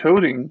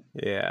Coding.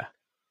 Yeah.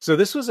 So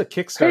this was a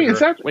Kickstarter. Hey, is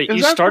that Wait, is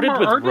you that started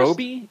from our with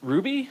artist?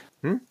 Ruby?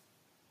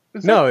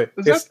 Is No, that,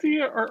 is it's-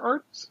 that our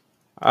art?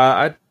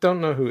 I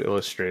don't know who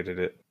illustrated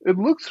it. It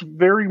looks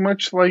very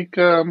much like.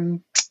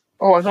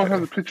 Oh, I don't have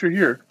the picture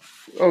here.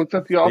 Oh, it's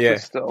at the office Yeah.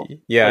 still.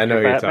 Yeah, Like I know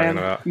your what you're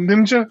Batman? talking about.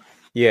 Ninja.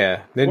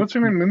 Yeah. What's her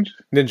name?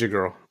 Ninja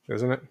Girl,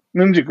 isn't it?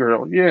 Ninja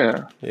Girl.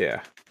 Yeah.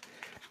 Yeah.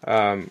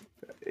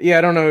 Yeah,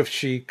 I don't know if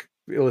she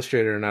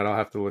illustrated or not. I'll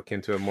have to look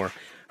into it more.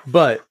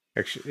 But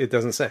actually, it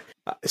doesn't say.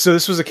 So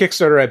this was a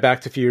Kickstarter I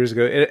backed a few years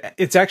ago.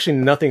 It's actually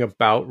nothing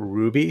about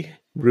Ruby.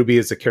 Ruby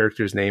is the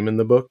character's name in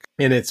the book.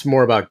 And it's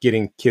more about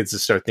getting kids to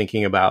start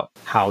thinking about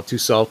how to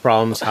solve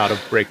problems, how to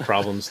break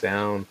problems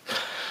down.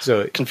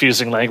 So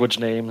Confusing language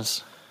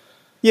names.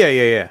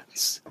 yeah,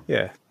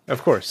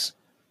 of course.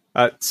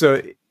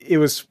 So it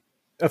was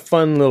a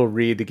fun little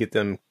read to get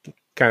them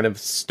kind of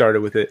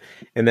started with it.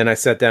 And then I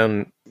sat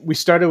down. We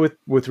started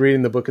with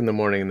reading the book in the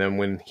morning. And then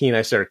when he and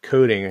I started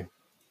coding,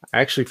 I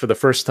actually, for the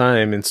first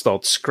time,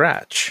 installed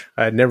Scratch.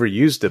 I had never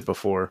used it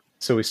before.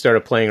 So we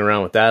started playing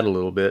around with that a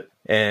little bit.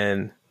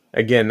 And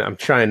again, I'm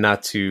trying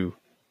not to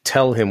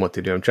tell him what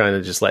to do. I'm trying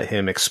to just let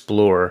him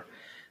explore.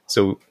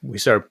 So we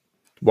started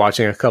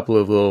watching a couple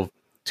of little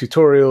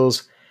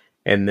tutorials.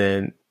 And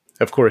then,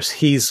 of course,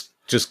 he's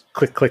just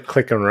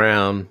clicking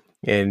around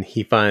and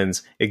he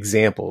finds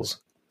examples.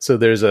 So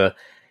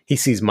he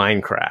sees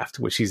Minecraft,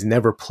 which he's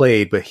never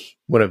played, but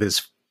one of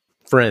his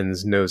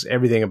friends knows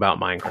everything about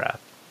Minecraft.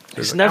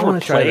 He's like, never "I wanna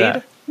try played?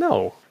 that."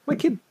 No, my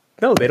kid.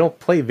 No, they don't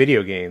play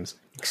video games.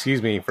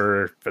 Excuse me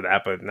for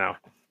that, but no.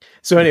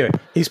 So anyway,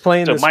 he's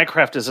playing So this.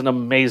 Minecraft is an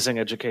amazing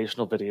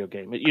educational video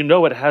game. You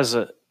know it has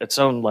its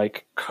own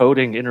like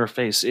coding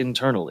interface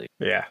internally.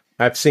 Yeah,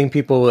 I've seen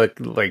people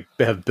like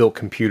have built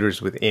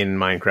computers within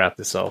Minecraft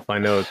itself. I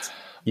know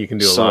you can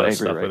do a So lot of angry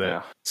stuff right with it.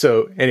 now.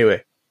 So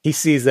anyway, he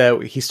sees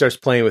that, he starts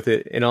playing with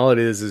it, and all it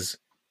is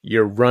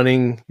you're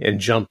running and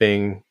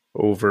jumping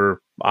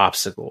over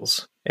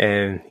obstacles,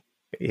 and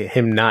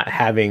him not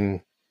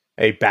having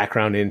a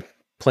background in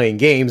playing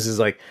games is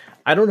like,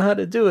 I don't know how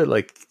to do it.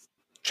 Like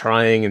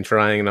trying, and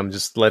I'm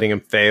just letting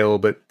him fail.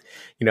 But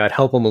I'd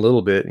help him a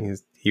little bit, and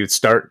he would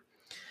start,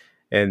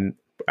 and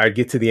I'd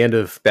get to the end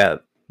of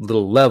that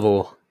little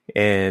level,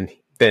 and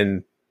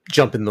then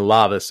jump in the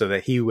lava so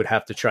that he would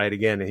have to try it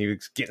again, and he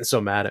was getting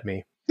so mad at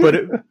me. But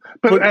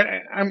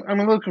I'm a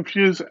little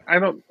confused. I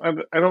don't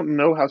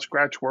know how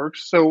Scratch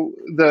works. So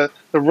the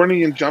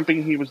running and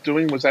jumping he was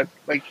doing, was that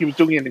like he was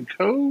doing it in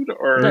code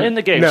or In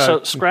the game. No.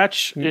 So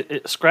Scratch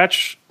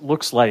Scratch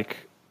looks like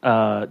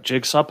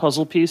jigsaw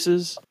puzzle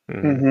pieces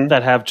Mhm.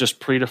 that have just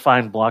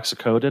predefined blocks of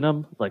code in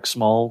them, like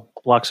small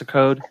blocks of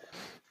code.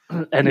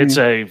 And it's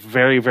a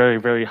very, very,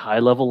 very high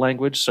level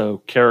language.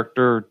 So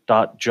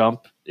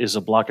character.jump is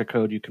a block of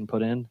code you can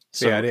put in.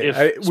 So Yeah,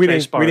 we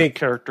didn't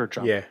character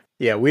jump.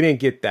 Yeah, we didn't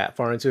get that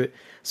far into it.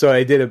 So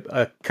I did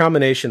a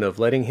combination of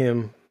letting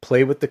him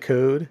play with the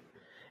code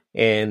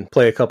and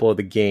play a couple of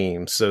the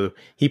games. So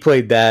he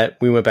played that.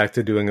 We went back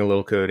to doing a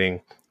little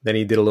coding. Then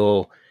he did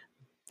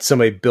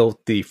somebody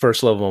built the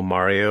first level of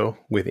Mario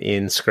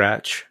within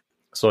Scratch.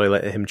 So I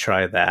let him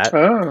try that.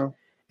 Oh.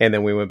 And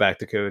then we went back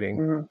to coding.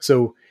 Mhm.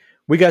 So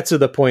we got to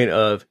the point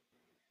of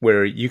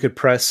where you could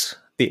press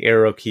the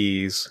arrow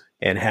keys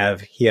and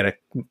he had a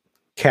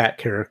cat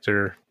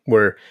character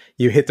where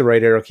you hit the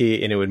right arrow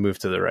key and it would move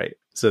to the right.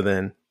 So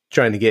then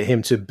trying to get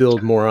him to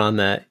build more on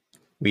that,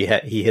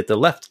 he hit the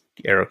left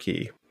arrow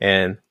key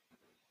and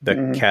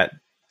the cat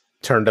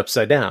turned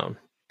upside down.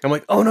 I'm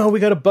like, oh no, we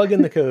got a bug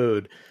in the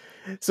code.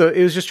 So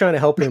it was just trying to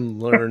help him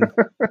learn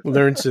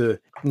to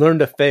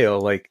fail.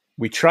 Like,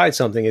 we tried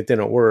something, it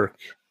didn't work.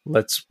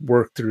 Let's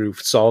work through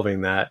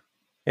solving that.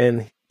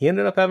 And he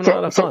ended up having a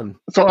lot of fun.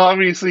 So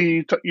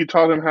obviously you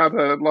taught him how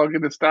to log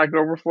into Stack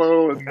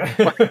Overflow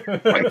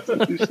and find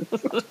solutions.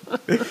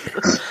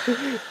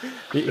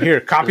 Here,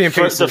 copy and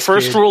paste. The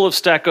first rule of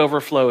Stack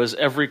Overflow is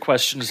every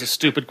question is a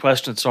stupid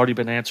question that's already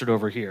been answered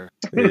over here.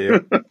 Yeah,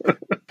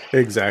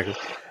 exactly.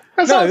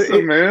 That's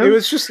awesome, man. It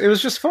was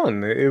just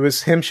fun. It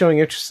was him showing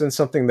interest in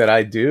something that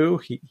I do.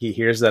 He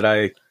hears that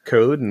I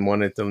code and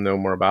wanted to know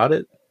more about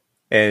it.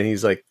 And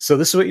he's like, so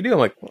this is what you do? I'm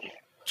like,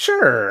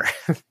 sure.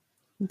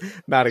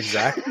 Not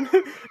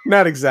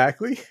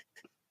exactly.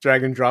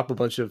 Drag and drop a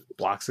bunch of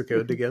blocks of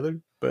code together.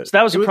 But So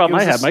that was the problem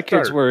I a had. My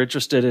kids start. were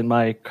interested in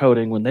my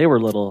coding when they were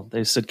little.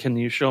 They said, "Can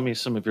you show me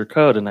some of your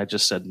code?" And I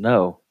just said,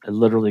 "No, I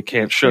literally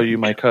can't show you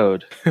my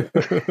code."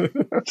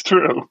 That's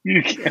true.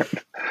 You can't.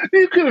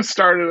 You could have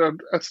started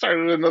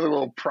another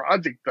little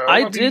project though.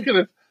 I mean, did. You could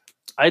have.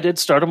 I did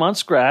start them on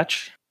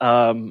Scratch,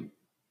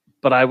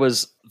 but I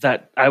was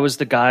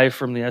the guy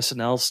from the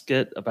SNL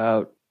skit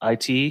about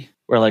IT,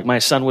 where like my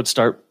son would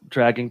start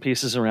dragging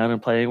pieces around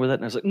and playing with it,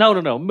 and I was like, no,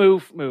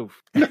 move.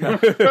 Let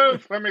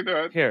me do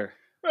it. Here.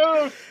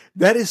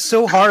 That is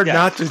so hard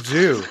not to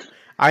do.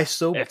 I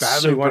so It's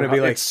badly want to be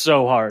hard. like, It's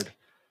so hard.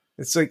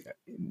 it's like,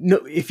 no,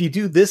 if you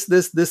do this,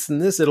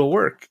 and this, it'll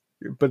work.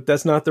 But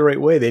that's not the right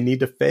way. They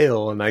need to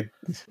fail. And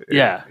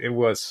it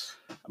was.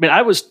 I mean,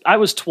 I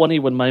was 20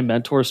 when my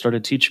mentor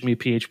started teaching me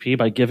PHP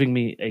by giving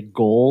me a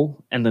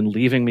goal and then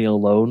leaving me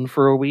alone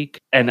for a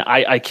week. And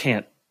I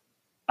can't.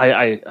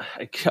 I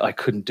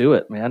couldn't do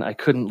it, man. I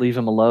couldn't leave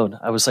him alone.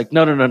 I was like,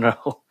 no.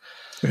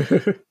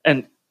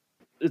 And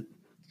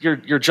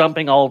you're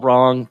jumping all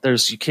wrong.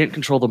 You can't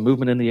control the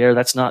movement in the air.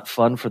 That's not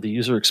fun for the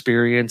user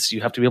experience.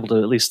 You have to be able to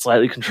at least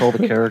slightly control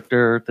the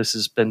character. This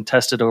has been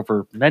tested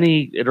over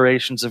many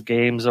iterations of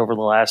games over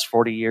the last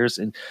 40 years.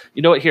 And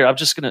you know what? Here, I'm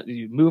just going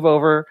to move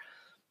over.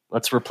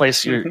 Let's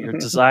replace your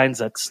designs.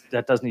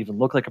 That doesn't even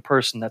look like a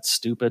person. That's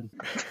stupid.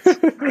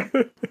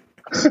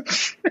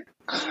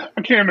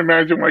 I can't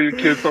imagine why your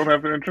kids don't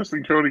have an interest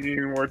in coding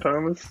anymore,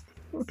 Thomas.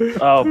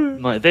 Oh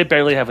my! They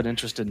barely have an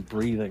interest in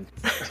breathing.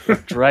 They're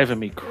driving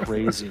me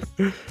crazy.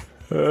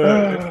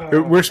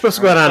 We're supposed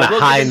to go out on a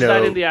high We'll get that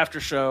in note. the after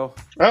show.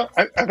 Well,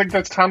 I think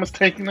that's Thomas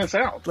taking us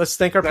out. Let's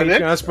thank our Is that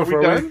it? Patreons Are we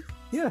before done?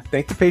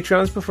 thank the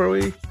Patreons before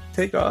we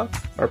take off.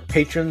 Our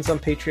patrons on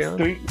Patreon.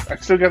 I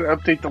still got to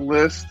update the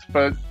list,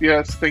 but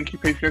yes, thank you,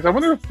 Patreons. I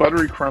wonder if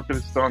Buttery Crumpet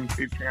is still on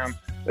Patreon.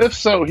 If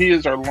so, he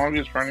is our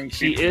longest running.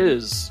 He patron.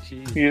 is.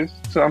 He is.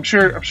 So I'm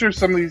sure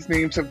some of these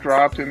names have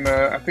dropped, and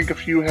I think a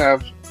few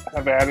have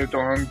added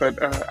on.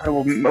 But I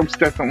will most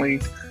definitely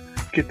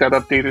get that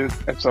updated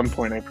at some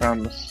point. I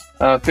promise.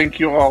 Thank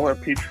you all, our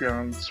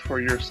Patreons,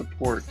 for your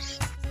support.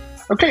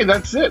 Okay,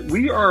 that's it.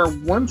 We are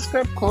one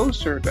step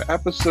closer to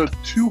episode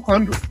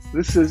 200.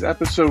 This is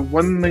episode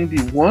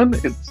 191.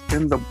 It's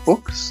in the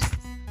books.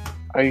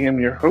 I am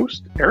your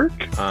host, Eric.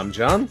 I'm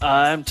John.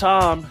 I'm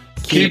Tom.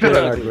 Keep it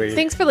ugly.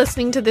 Thanks for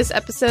listening to this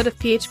episode of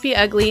PHP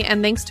Ugly,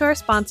 and thanks to our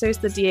sponsors,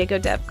 the Diego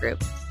Dev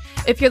Group.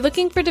 If you're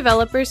looking for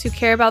developers who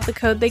care about the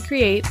code they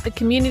create, the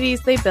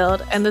communities they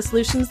build, and the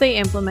solutions they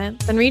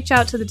implement, then reach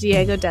out to the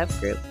Diego Dev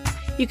Group.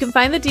 You can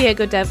find the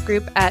Diego Dev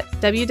Group at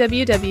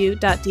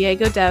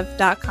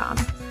www.diegodev.com.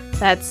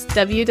 That's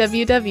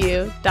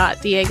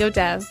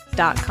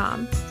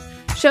www.diegodev.com.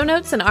 Show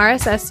notes and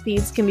RSS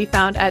feeds can be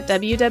found at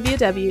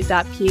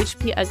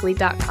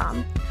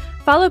www.phpugly.com.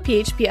 Follow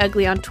PHP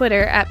Ugly on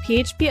Twitter at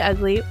PHP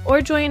Ugly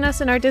or join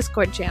us in our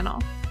Discord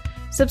channel.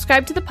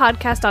 Subscribe to the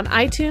podcast on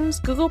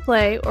iTunes, Google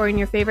Play, or in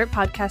your favorite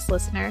podcast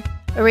listener.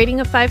 A rating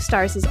of 5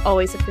 stars is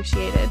always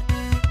appreciated.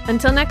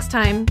 Until next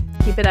time,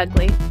 keep it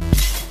ugly.